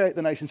create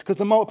the nations because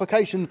the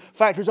multiplication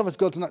factor is obvious."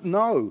 God,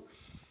 no,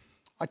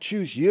 I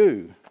choose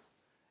you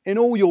in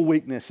all your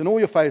weakness and all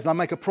your failures, and I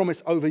make a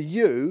promise over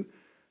you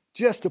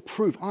just to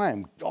prove I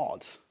am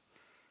God.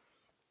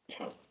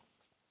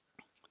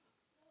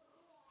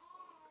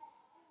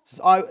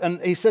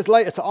 And he says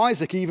later to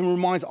Isaac, he even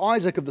reminds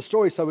Isaac of the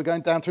story. So we're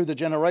going down through the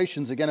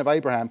generations again of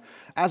Abraham.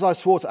 "As I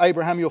swore to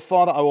Abraham your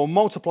father, I will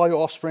multiply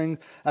your offspring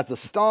as the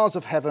stars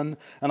of heaven,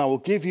 and I will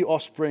give you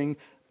offspring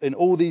in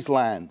all these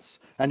lands.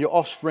 And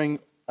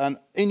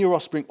in your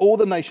offspring all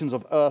the nations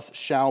of earth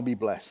shall be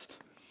blessed."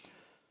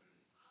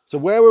 So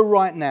where we're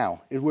right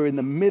now is we're in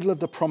the middle of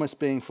the promise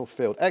being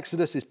fulfilled.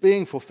 Exodus is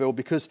being fulfilled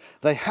because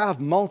they have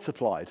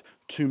multiplied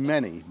to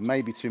many,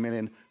 maybe 2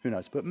 million, who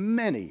knows, but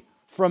many,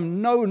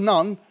 from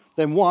none,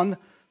 then 1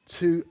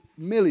 to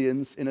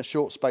millions in a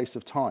short space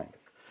of time.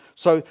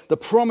 So the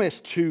promise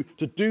to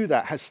do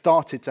that has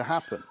started to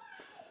happen.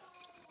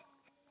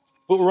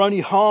 But we're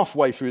only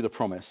halfway through the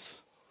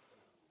promise.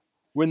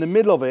 We're in the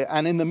middle of it,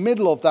 and in the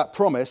middle of that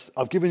promise,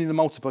 I've given you the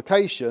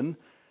multiplication,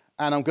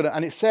 and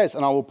it says,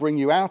 "And I will bring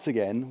you out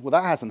again." Well,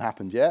 that hasn't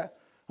happened yet.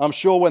 I'm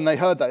sure when they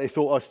heard that, they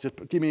thought,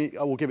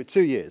 I will give it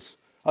 2 years.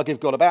 I'll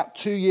give God about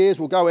 2 years.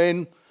 We'll go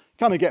in,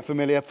 kind of get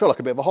familiar, feel like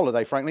a bit of a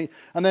holiday, frankly,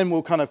 and then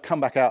we'll kind of come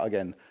back out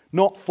again.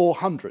 Not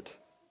 400.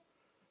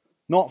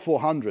 Not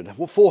 400.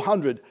 Well,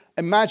 400,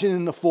 imagine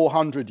in the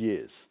 400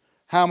 years,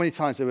 how many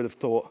times they would have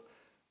thought,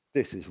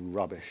 "This is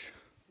rubbish.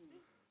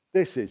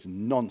 This is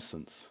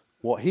nonsense.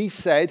 What he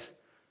said,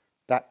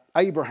 that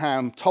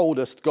Abraham told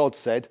us, God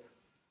said,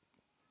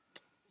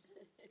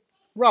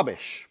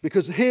 rubbish."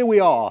 Because here we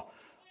are,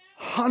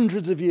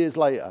 hundreds of years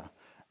later,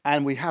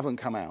 and we haven't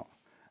come out.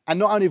 And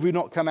not only have we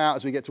not come out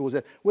as we get towards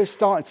it, we're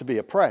starting to be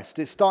oppressed.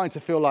 It's starting to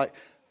feel like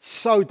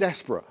so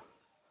desperate.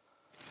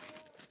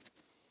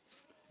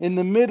 In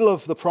the middle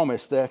of the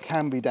promise, there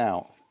can be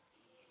doubt.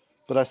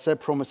 But I said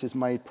promises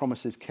made,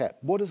 promises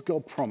kept. What does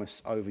God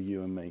promise over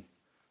you and me?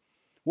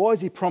 What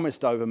has he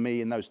promised over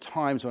me in those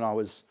times when I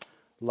was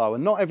low?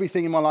 And not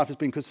everything in my life has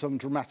been because of some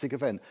dramatic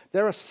event.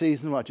 There are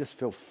seasons where I just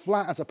feel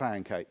flat as a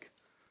pancake.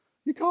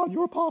 You can't,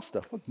 you're a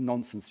pastor. What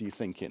nonsense are you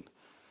thinking?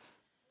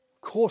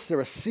 Of course, there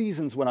are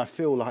seasons when I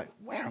feel like,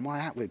 where am I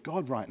at with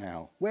God right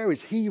now? Where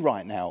is he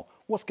right now?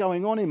 What's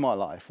going on in my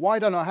life? Why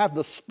don't I have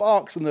the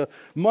sparks and the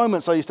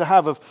moments I used to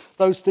have of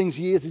those things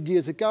years and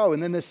years ago?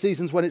 And then there's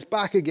seasons when it's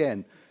back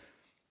again.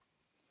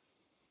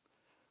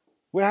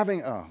 We're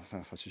having, I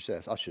should share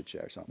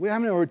it. We're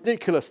having a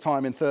ridiculous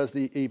time in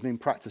Thursday evening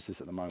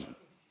practices at the moment.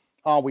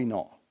 Are we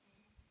not?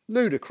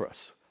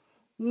 Ludicrous.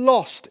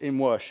 Lost in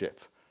worship.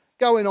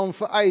 Going on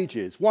for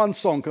ages. One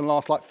song can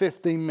last like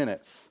 15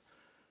 minutes.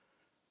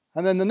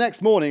 And then the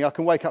next morning I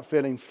can wake up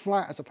feeling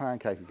flat as a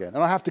pancake again.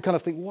 And I have to kind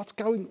of think,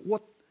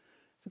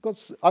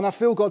 and I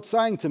feel God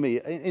saying to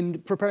me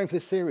in preparing for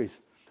this series,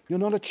 "You're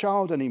not a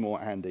child anymore,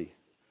 Andy.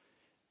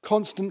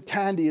 Constant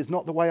candy is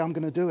not the way I'm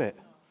going to do it.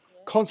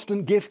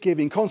 Constant gift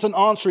giving, constant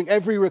answering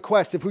every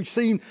request. If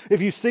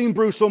you've seen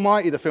Bruce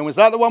Almighty, the film, is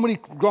that the one when he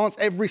grants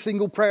every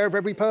single prayer of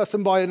every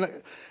person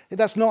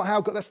that's not how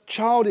God, that's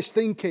childish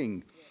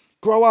thinking.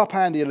 Grow up,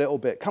 Andy, a little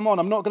bit. Come on,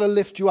 I'm not going to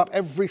lift you up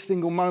every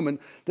single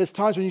moment. There's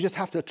times when you just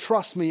have to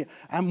trust me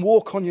and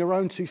walk on your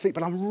own 2 feet,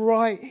 but I'm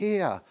right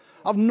here.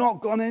 I've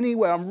not gone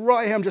anywhere. I'm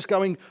right here. I'm just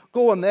going,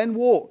 go on then,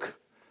 walk.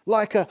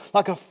 Like a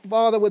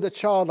father with a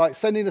child, like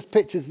sending us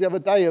pictures the other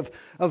day of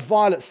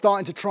Violet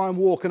starting to try and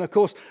walk. And of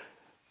course,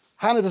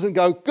 Hannah doesn't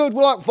go, good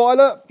luck,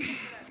 Violet.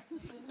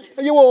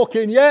 Are you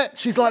walking yet?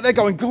 She's like, they're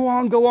going, go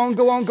on, go on,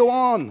 go on, go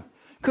on.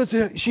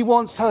 Because she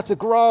wants her to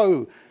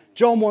grow.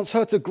 John wants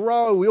her to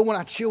grow. We all want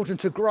our children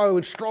to grow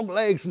and strong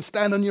legs and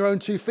stand on your own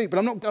 2 feet. But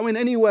I'm not going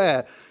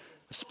anywhere,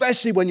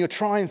 especially when you're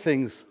trying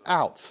things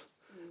out.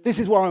 This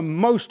is where I'm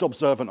most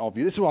observant of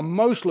you. This is what I'm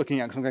most looking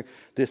at. Because I'm going,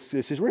 this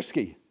is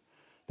risky.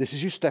 This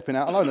is you stepping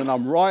out alone. And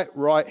I'm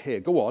right here.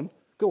 Go on,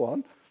 go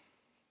on.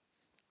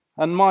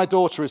 And my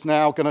daughter is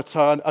now going to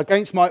turn,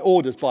 against my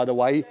orders, by the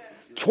way,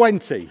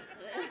 20.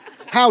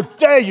 How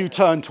dare you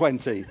turn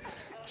 20?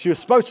 She was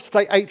supposed to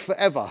stay 8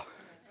 forever.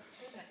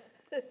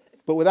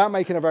 But without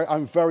making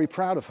I'm very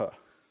proud of her.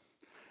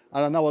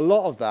 And I know a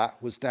lot of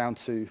that was down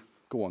to,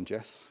 go on,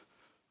 Jess.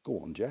 Go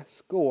on,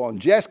 Jess. Go on,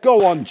 Jess.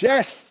 Go on,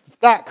 Jess.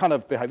 That kind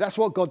of behavior. That's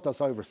what God does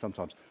over us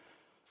sometimes.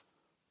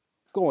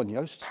 Go on,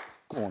 Yost.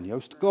 Go on,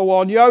 Yost. Go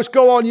on, Yost.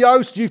 Go on,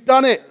 Yost. You've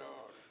done it.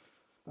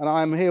 And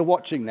I'm here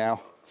watching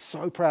now.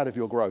 So proud of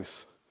your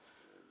growth.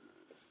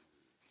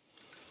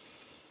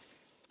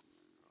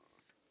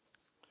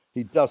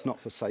 He does not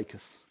forsake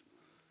us.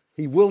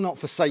 He will not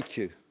forsake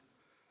you.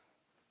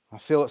 I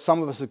feel that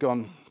some of us have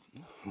gone,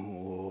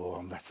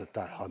 I'm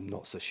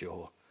not so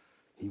sure.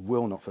 He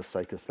will not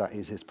forsake us. That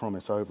is his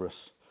promise over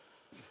us.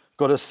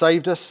 God has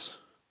saved us,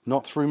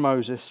 not through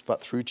Moses,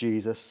 but through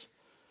Jesus.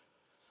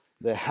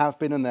 There have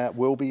been and there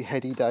will be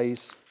heady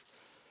days.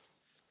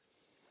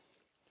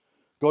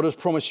 God has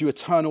promised you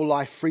eternal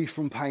life free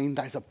from pain.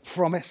 That is a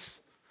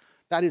promise.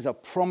 That is a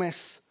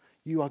promise.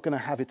 You are going to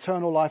have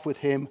eternal life with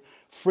him,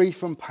 free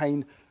from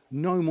pain,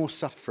 no more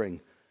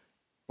suffering.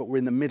 But we're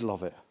in the middle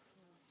of it.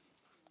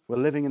 We're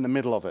living in the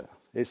middle of it.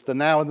 It's the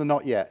now and the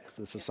not yet.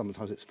 This is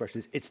sometimes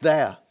expression. It's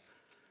there.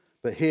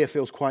 But here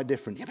feels quite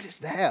different. Yeah, but it's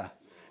there.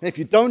 And if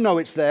you don't know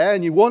it's there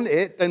and you want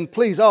it, then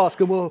please ask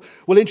and we'll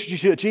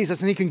introduce you to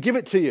Jesus and he can give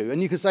it to you.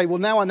 And you can say, well,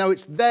 now I know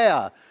it's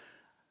there.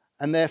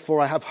 And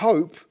therefore I have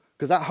hope,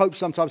 because that hope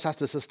sometimes has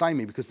to sustain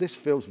me, because this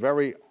feels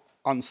very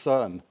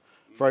uncertain,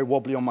 very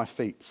wobbly on my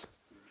feet.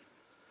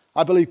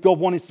 I believe God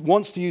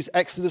wants to use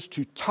Exodus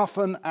to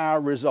toughen our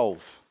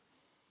resolve,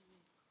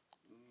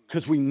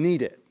 because we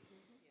need it.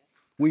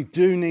 We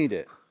do need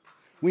it.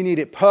 We need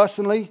it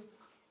personally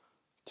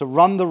to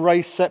run the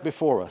race set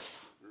before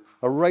us,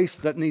 a race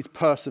that needs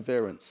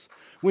perseverance.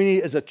 We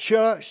need, as a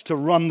church, to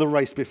run the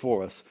race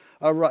before us,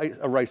 a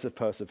race of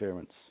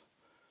perseverance.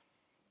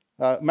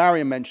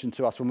 Marion mentioned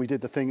to us when we did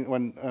the thing,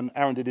 when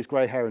Aaron did his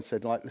grey hair and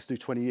said, like, let's do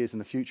 20 years in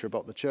the future,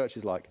 about the church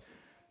is like,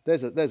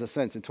 there's a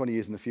sense in 20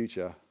 years in the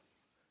future,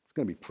 it's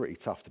going to be pretty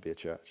tough to be a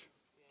church.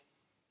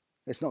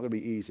 It's not going to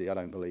be easy, I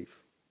don't believe.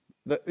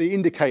 The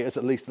indicators,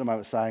 at least at the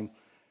moment, are saying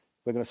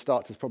we're going to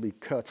start to probably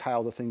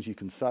curtail the things you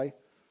can say,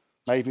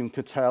 maybe even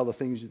curtail the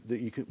things that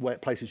you can,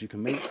 places you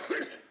can meet.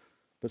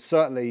 But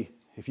certainly,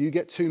 if you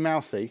get too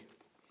mouthy,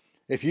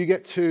 if you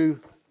get too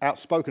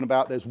outspoken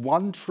about there's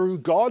one true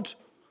God,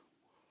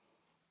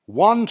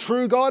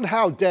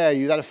 how dare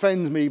you? That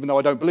offends me, even though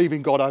I don't believe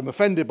in God. I'm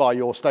offended by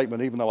your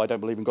statement, even though I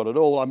don't believe in God at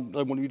all. I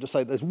don't want you to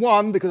say there's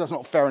one, because that's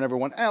not fair on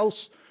everyone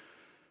else.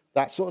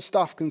 That sort of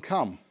stuff can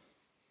come.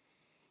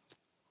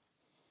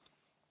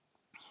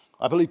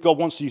 I believe God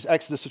wants to use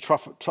Exodus to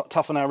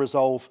toughen our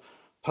resolve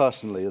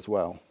personally as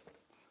well.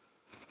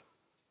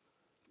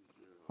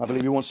 I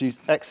believe he wants to use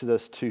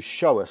Exodus to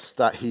show us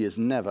that he is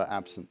never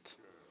absent.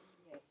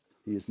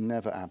 He is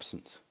never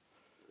absent.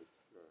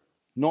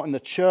 Not in the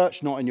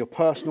church, not in your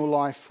personal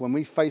life. When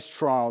we face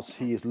trials,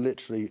 he is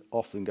literally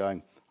often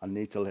going, I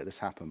need to let this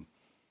happen.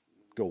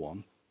 Go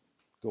on.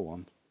 Go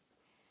on.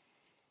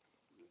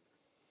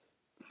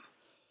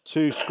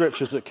 2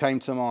 scriptures that came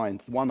to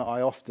mind. One that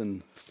I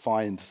often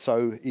find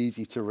so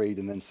easy to read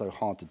and then so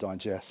hard to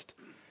digest.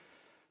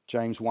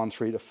 James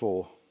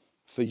 1:3-4.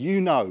 For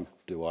you know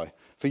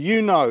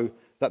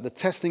that the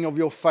testing of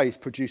your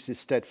faith produces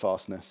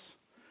steadfastness.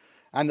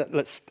 And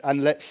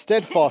let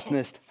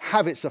steadfastness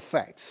have its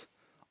effect,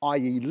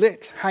 i.e.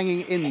 let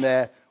hanging in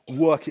there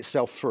work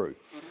itself through.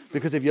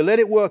 Because if you let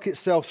it work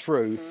itself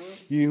through,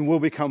 you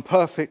will become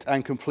perfect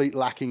and complete,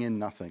 lacking in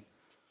nothing.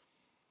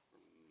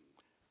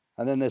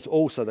 And then there's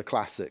also the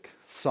classic,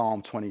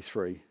 Psalm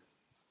 23.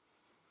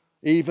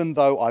 Even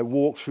though I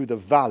walk through the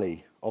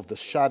valley of the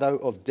shadow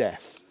of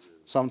death,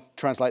 some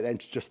translate that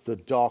into just the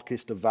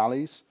darkest of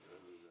valleys,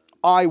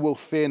 I will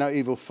fear no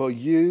evil, for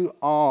you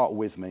are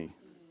with me.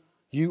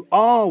 You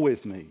are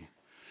with me.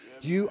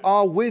 You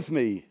are with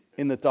me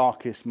in the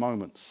darkest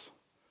moments.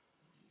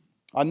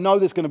 I know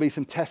there's going to be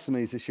some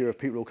testimonies this year of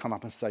people who will come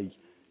up and say,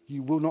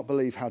 you will not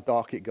believe how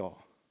dark it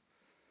got.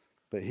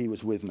 but he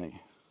was with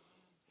me.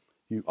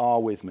 You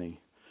are with me.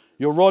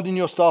 Your rod and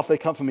your staff, they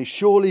comfort me.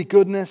 Surely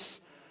goodness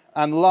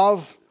and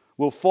love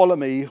will follow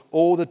me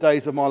all the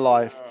days of my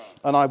life,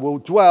 and I will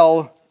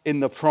dwell in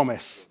the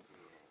promise.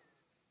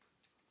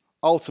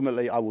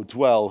 Ultimately, I will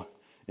dwell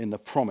in the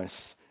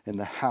promise in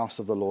the house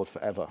of the Lord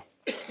forever.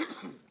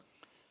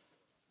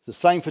 It's the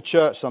same for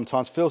church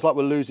sometimes. Feels like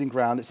we're losing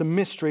ground. It's a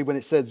mystery when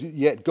it says,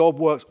 yet God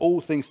works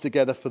all things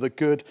together for the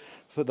good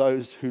for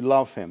those who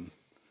love him.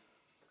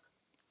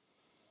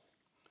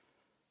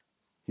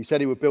 He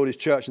said he would build his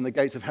church and the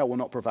gates of hell will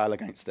not prevail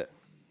against it.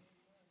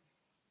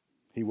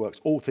 He works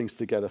all things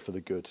together for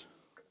the good.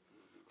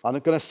 I'm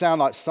going to sound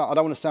like I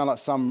don't want to sound like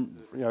some,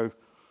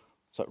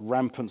 sort of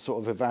rampant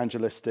sort of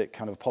evangelistic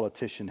kind of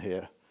politician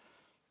here.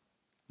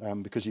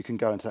 Because you can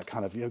go into that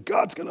kind of,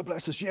 God's going to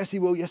bless us. Yes, he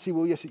will. Yes, he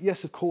will.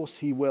 Yes, of course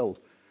he will.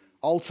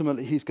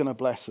 Ultimately, he's going to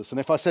bless us. And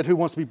if I said, who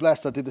wants to be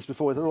blessed? I did this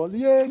before. They're all,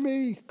 yeah,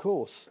 me, of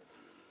course.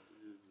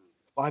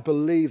 I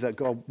believe that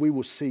God, we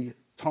will see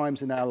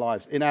times in our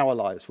lives,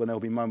 when there will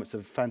be moments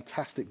of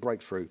fantastic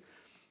breakthrough,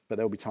 but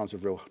there will be times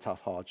of real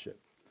tough hardship.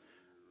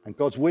 And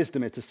God's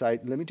wisdom is to say,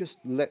 let me just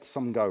let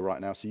some go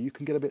right now so you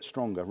can get a bit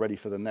stronger, ready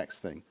for the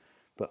next thing.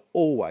 But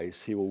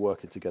always he will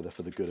work it together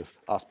for the good of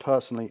us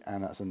personally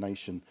and as a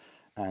nation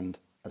and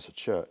as a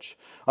church.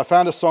 I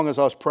found a song as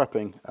I was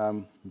prepping,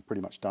 I'm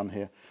pretty much done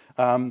here,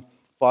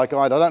 by a guy,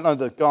 I don't know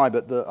the guy,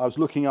 but I was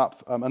looking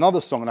up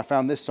another song and I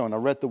found this song and I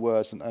read the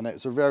words and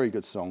it's a very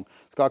good song.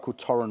 It's a guy called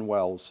Torrin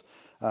Wells.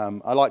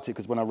 I liked it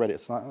because when I read it,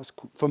 it's like,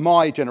 for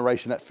my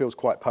generation that feels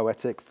quite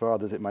poetic, for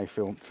others it may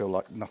feel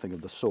like nothing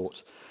of the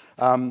sort.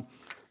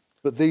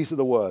 But these are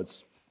the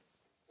words,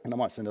 and I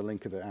might send a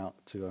link of it out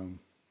to,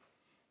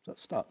 is that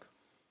stuck?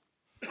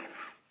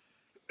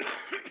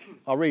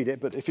 I'll read it,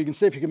 but if you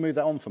can move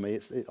that on for me.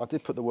 I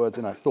did put the words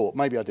in, I thought.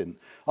 Maybe I didn't.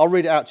 I'll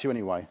read it out to you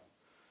anyway.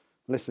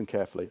 Listen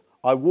carefully.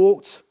 I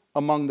walked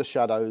among the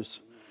shadows.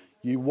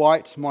 You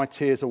wiped my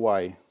tears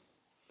away.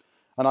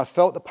 And I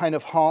felt the pain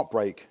of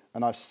heartbreak,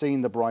 and I've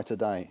seen the brighter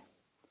day.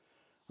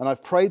 And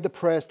I've prayed the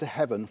prayers to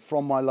heaven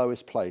from my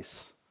lowest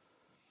place.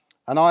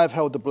 And I have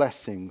held the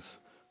blessings,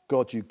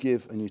 God, you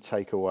give and you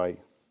take away.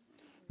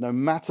 No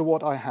matter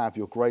what I have,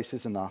 your grace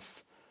is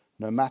enough.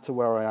 No matter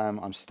where I am,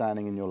 I'm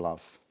standing in your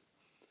love.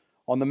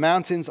 On the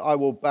mountains I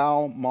will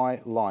bow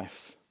my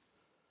life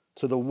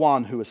to the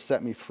one who has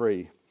set me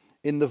free.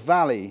 In the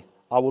valley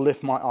I will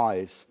lift my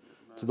eyes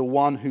to the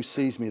one who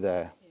sees me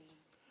there.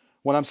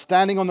 When I'm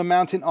standing on the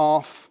mountain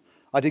Arf,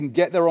 I didn't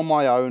get there on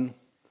my own.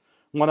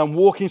 When I'm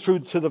walking through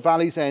to the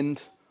valley's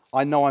end,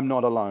 I know I'm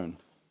not alone.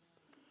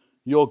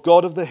 You're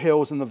God of the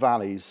hills and the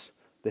valleys,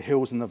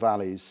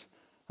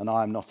 and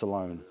I am not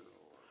alone.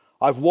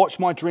 I've watched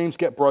my dreams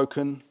get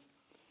broken.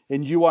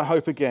 In you I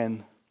hope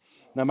again.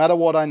 No matter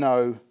what I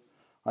know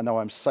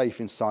I'm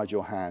safe inside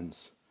your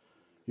hands.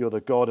 You're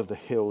the God of the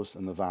hills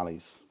and the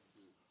valleys.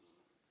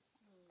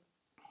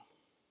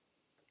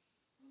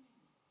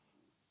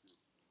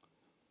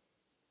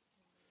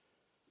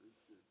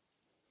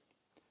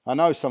 I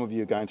know some of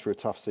you are going through a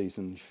tough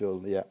season. You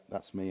feel, yeah,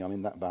 that's me. I'm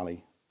in that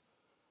valley.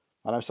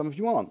 I know some of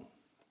you aren't.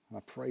 And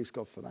I praise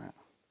God for that.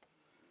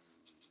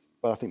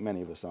 But I think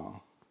many of us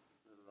are.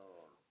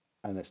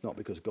 And it's not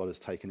because God has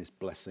taken his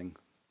blessing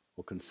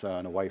or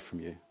concern away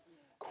from you.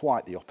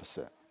 Quite the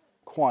opposite.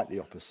 Quite the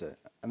opposite.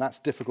 And that's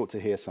difficult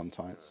to hear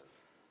sometimes.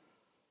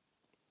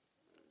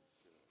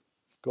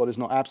 God is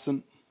not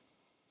absent.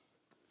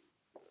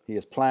 He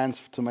has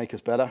plans to make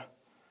us better.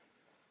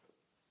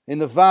 In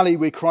the valley,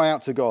 we cry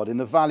out to God. In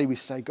the valley, we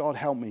say, God,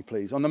 help me,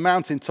 please. On the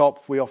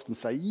mountaintop, we often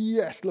say,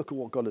 yes, look at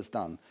what God has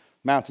done.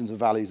 Mountains and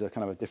valleys are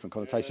kind of different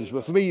connotations.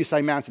 But for me, you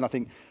say mountain, I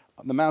think,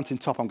 on the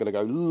mountaintop, I'm going to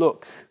go,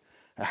 look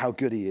at how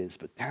good he is.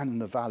 But down in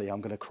the valley,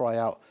 I'm going to cry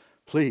out,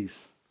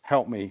 please,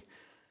 help me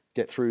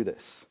get through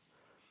this.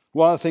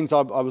 One of the things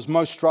I was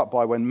most struck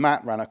by when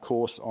Matt ran a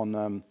course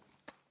on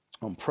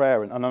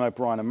prayer, and I know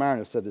Brian and Marion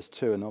have said this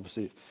too, and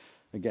obviously,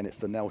 again, it's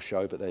the Nell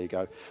show, but there you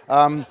go.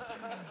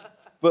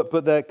 But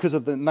because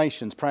of the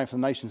nations, praying for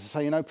the nations, to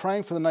say,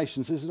 praying for the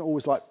nations isn't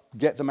always like,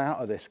 get them out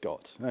of this,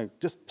 God.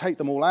 Just take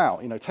them all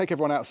out. Take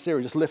everyone out of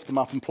Syria, just lift them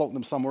up and plonk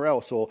them somewhere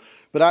else.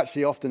 But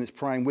actually, often it's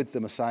praying with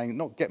them and saying,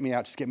 not get me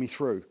out, just get me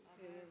through.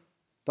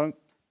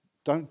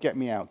 Don't get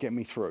me out, get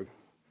me through.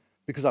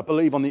 Because I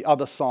believe on the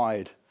other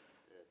side,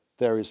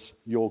 there is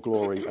your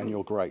glory and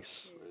your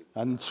grace.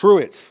 And through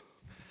it,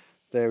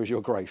 there is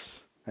your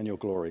grace and your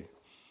glory.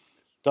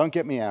 Don't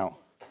get me out,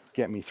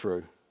 get me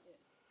through.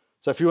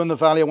 So if you're in the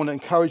valley, I want to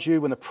encourage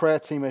you when the prayer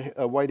team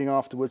are waiting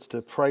afterwards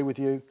to pray with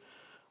you.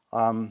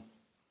 It'd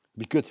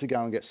be good to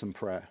go and get some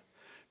prayer.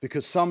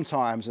 Because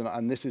sometimes,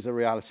 and this is a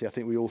reality I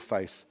think we all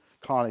face,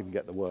 can't even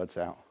get the words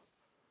out.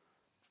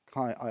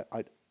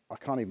 I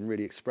can't even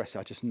really express it.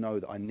 I just know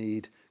that I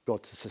need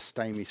God to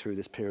sustain me through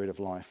this period of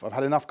life. I've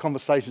had enough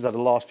conversations over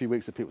the last few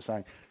weeks of people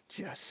saying,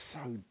 just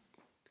so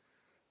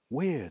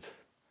weird.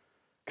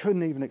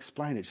 Couldn't even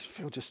explain it. Just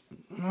feel just...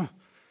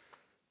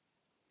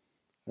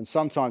 And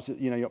sometimes,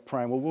 you're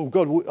praying, well,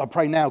 God, I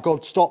pray now,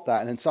 God, stop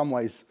that. And in some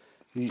ways,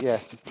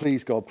 yes,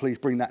 please, God, please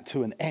bring that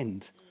to an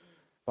end.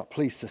 But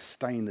please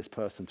sustain this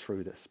person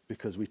through this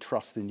because we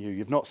trust in you.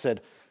 You've not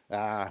said,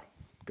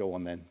 go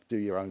on then, do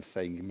your own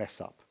thing, you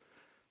mess up.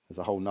 There's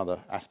a whole nother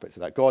aspect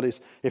of that. God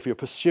is, if you're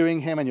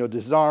pursuing him and you're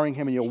desiring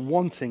him and you're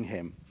wanting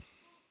him,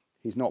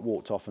 he's not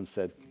walked off and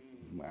said,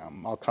 well,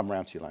 I'll come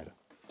round to you later.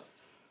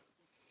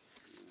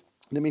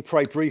 Let me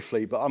pray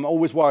briefly, but I'm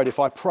always worried if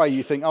I pray,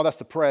 you think, oh, that's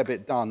the prayer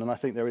bit done. And I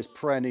think there is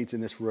prayer needs in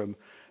this room,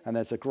 and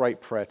there's a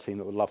great prayer team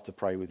that would love to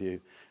pray with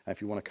you. And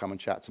if you want to come and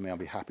chat to me, I'll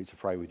be happy to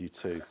pray with you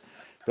too.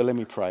 But let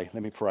me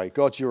pray.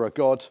 God, you're a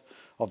God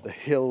of the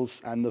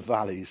hills and the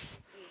valleys.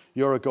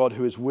 You're a God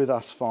who is with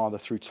us, Father,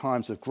 through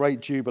times of great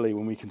jubilee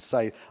when we can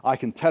say, I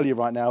can tell you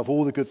right now of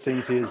all the good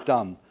things he has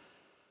done.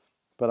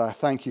 But I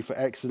thank you for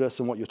Exodus,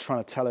 and what you're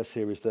trying to tell us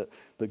here is that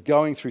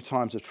going through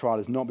times of trial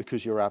is not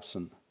because you're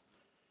absent.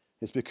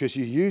 It's because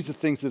you use the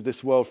things of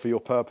this world for your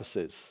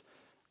purposes.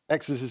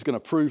 Exodus is going to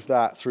prove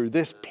that through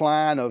this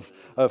plan of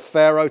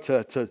Pharaoh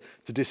to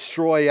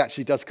destroy. He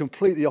actually does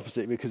completely the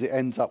opposite because it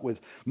ends up with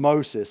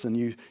Moses, and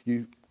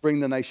you bring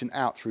the nation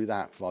out through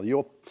that, Father.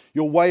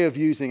 Your way of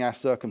using our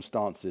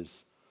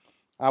circumstances,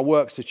 our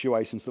work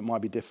situations that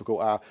might be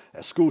difficult, our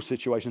school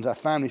situations, our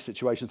family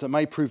situations that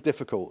may prove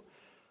difficult.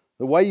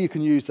 The way you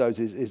can use those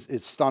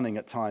is stunning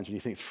at times when you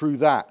think through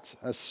that.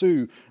 As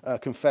Sue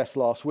confessed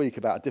last week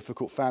about a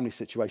difficult family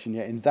situation,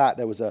 yet in that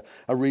there was a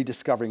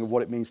rediscovering of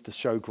what it means to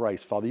show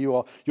grace. Father,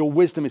 your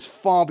wisdom is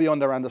far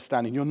beyond our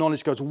understanding. Your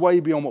knowledge goes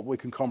way beyond what we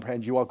can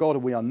comprehend. You are God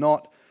and we are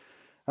not.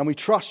 And we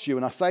trust you.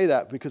 And I say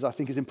that because I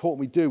think it's important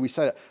we do. We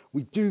say that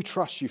we do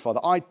trust you, Father.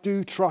 I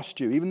do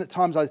trust you. Even at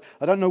times I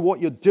don't know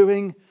what you're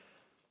doing.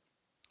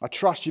 I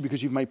trust you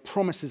because you've made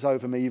promises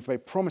over me. You've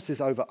made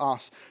promises over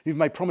us. You've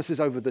made promises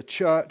over the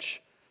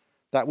church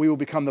that we will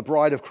become the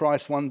bride of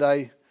Christ one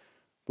day.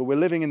 But we're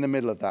living in the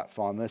middle of that,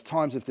 Father. There's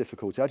times of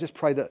difficulty. I just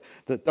pray that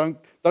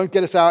don't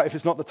get us out if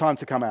it's not the time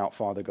to come out,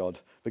 Father God,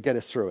 but get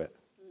us through it.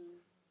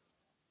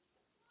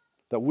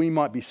 That we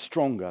might be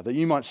stronger, that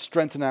you might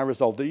strengthen our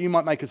resolve, that you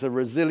might make us a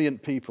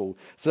resilient people,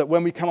 so that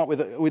when we come up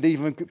with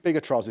even bigger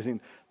trials, we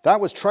think, that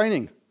was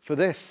training for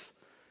this.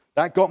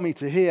 That got me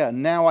to here.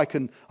 Now I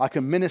can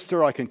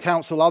minister, I can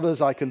counsel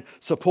others, I can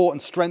support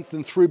and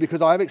strengthen through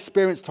because I have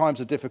experienced times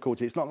of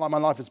difficulty. It's not like my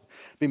life has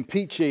been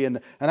peachy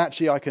and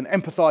actually I can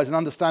empathize and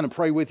understand and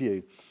pray with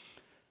you.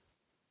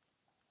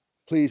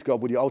 Please, God,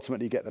 will you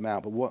ultimately get them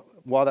out? But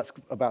while that's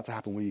about to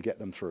happen, will you get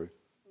them through?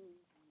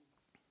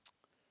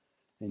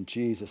 In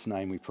Jesus'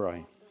 name we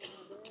pray.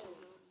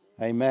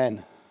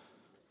 Amen.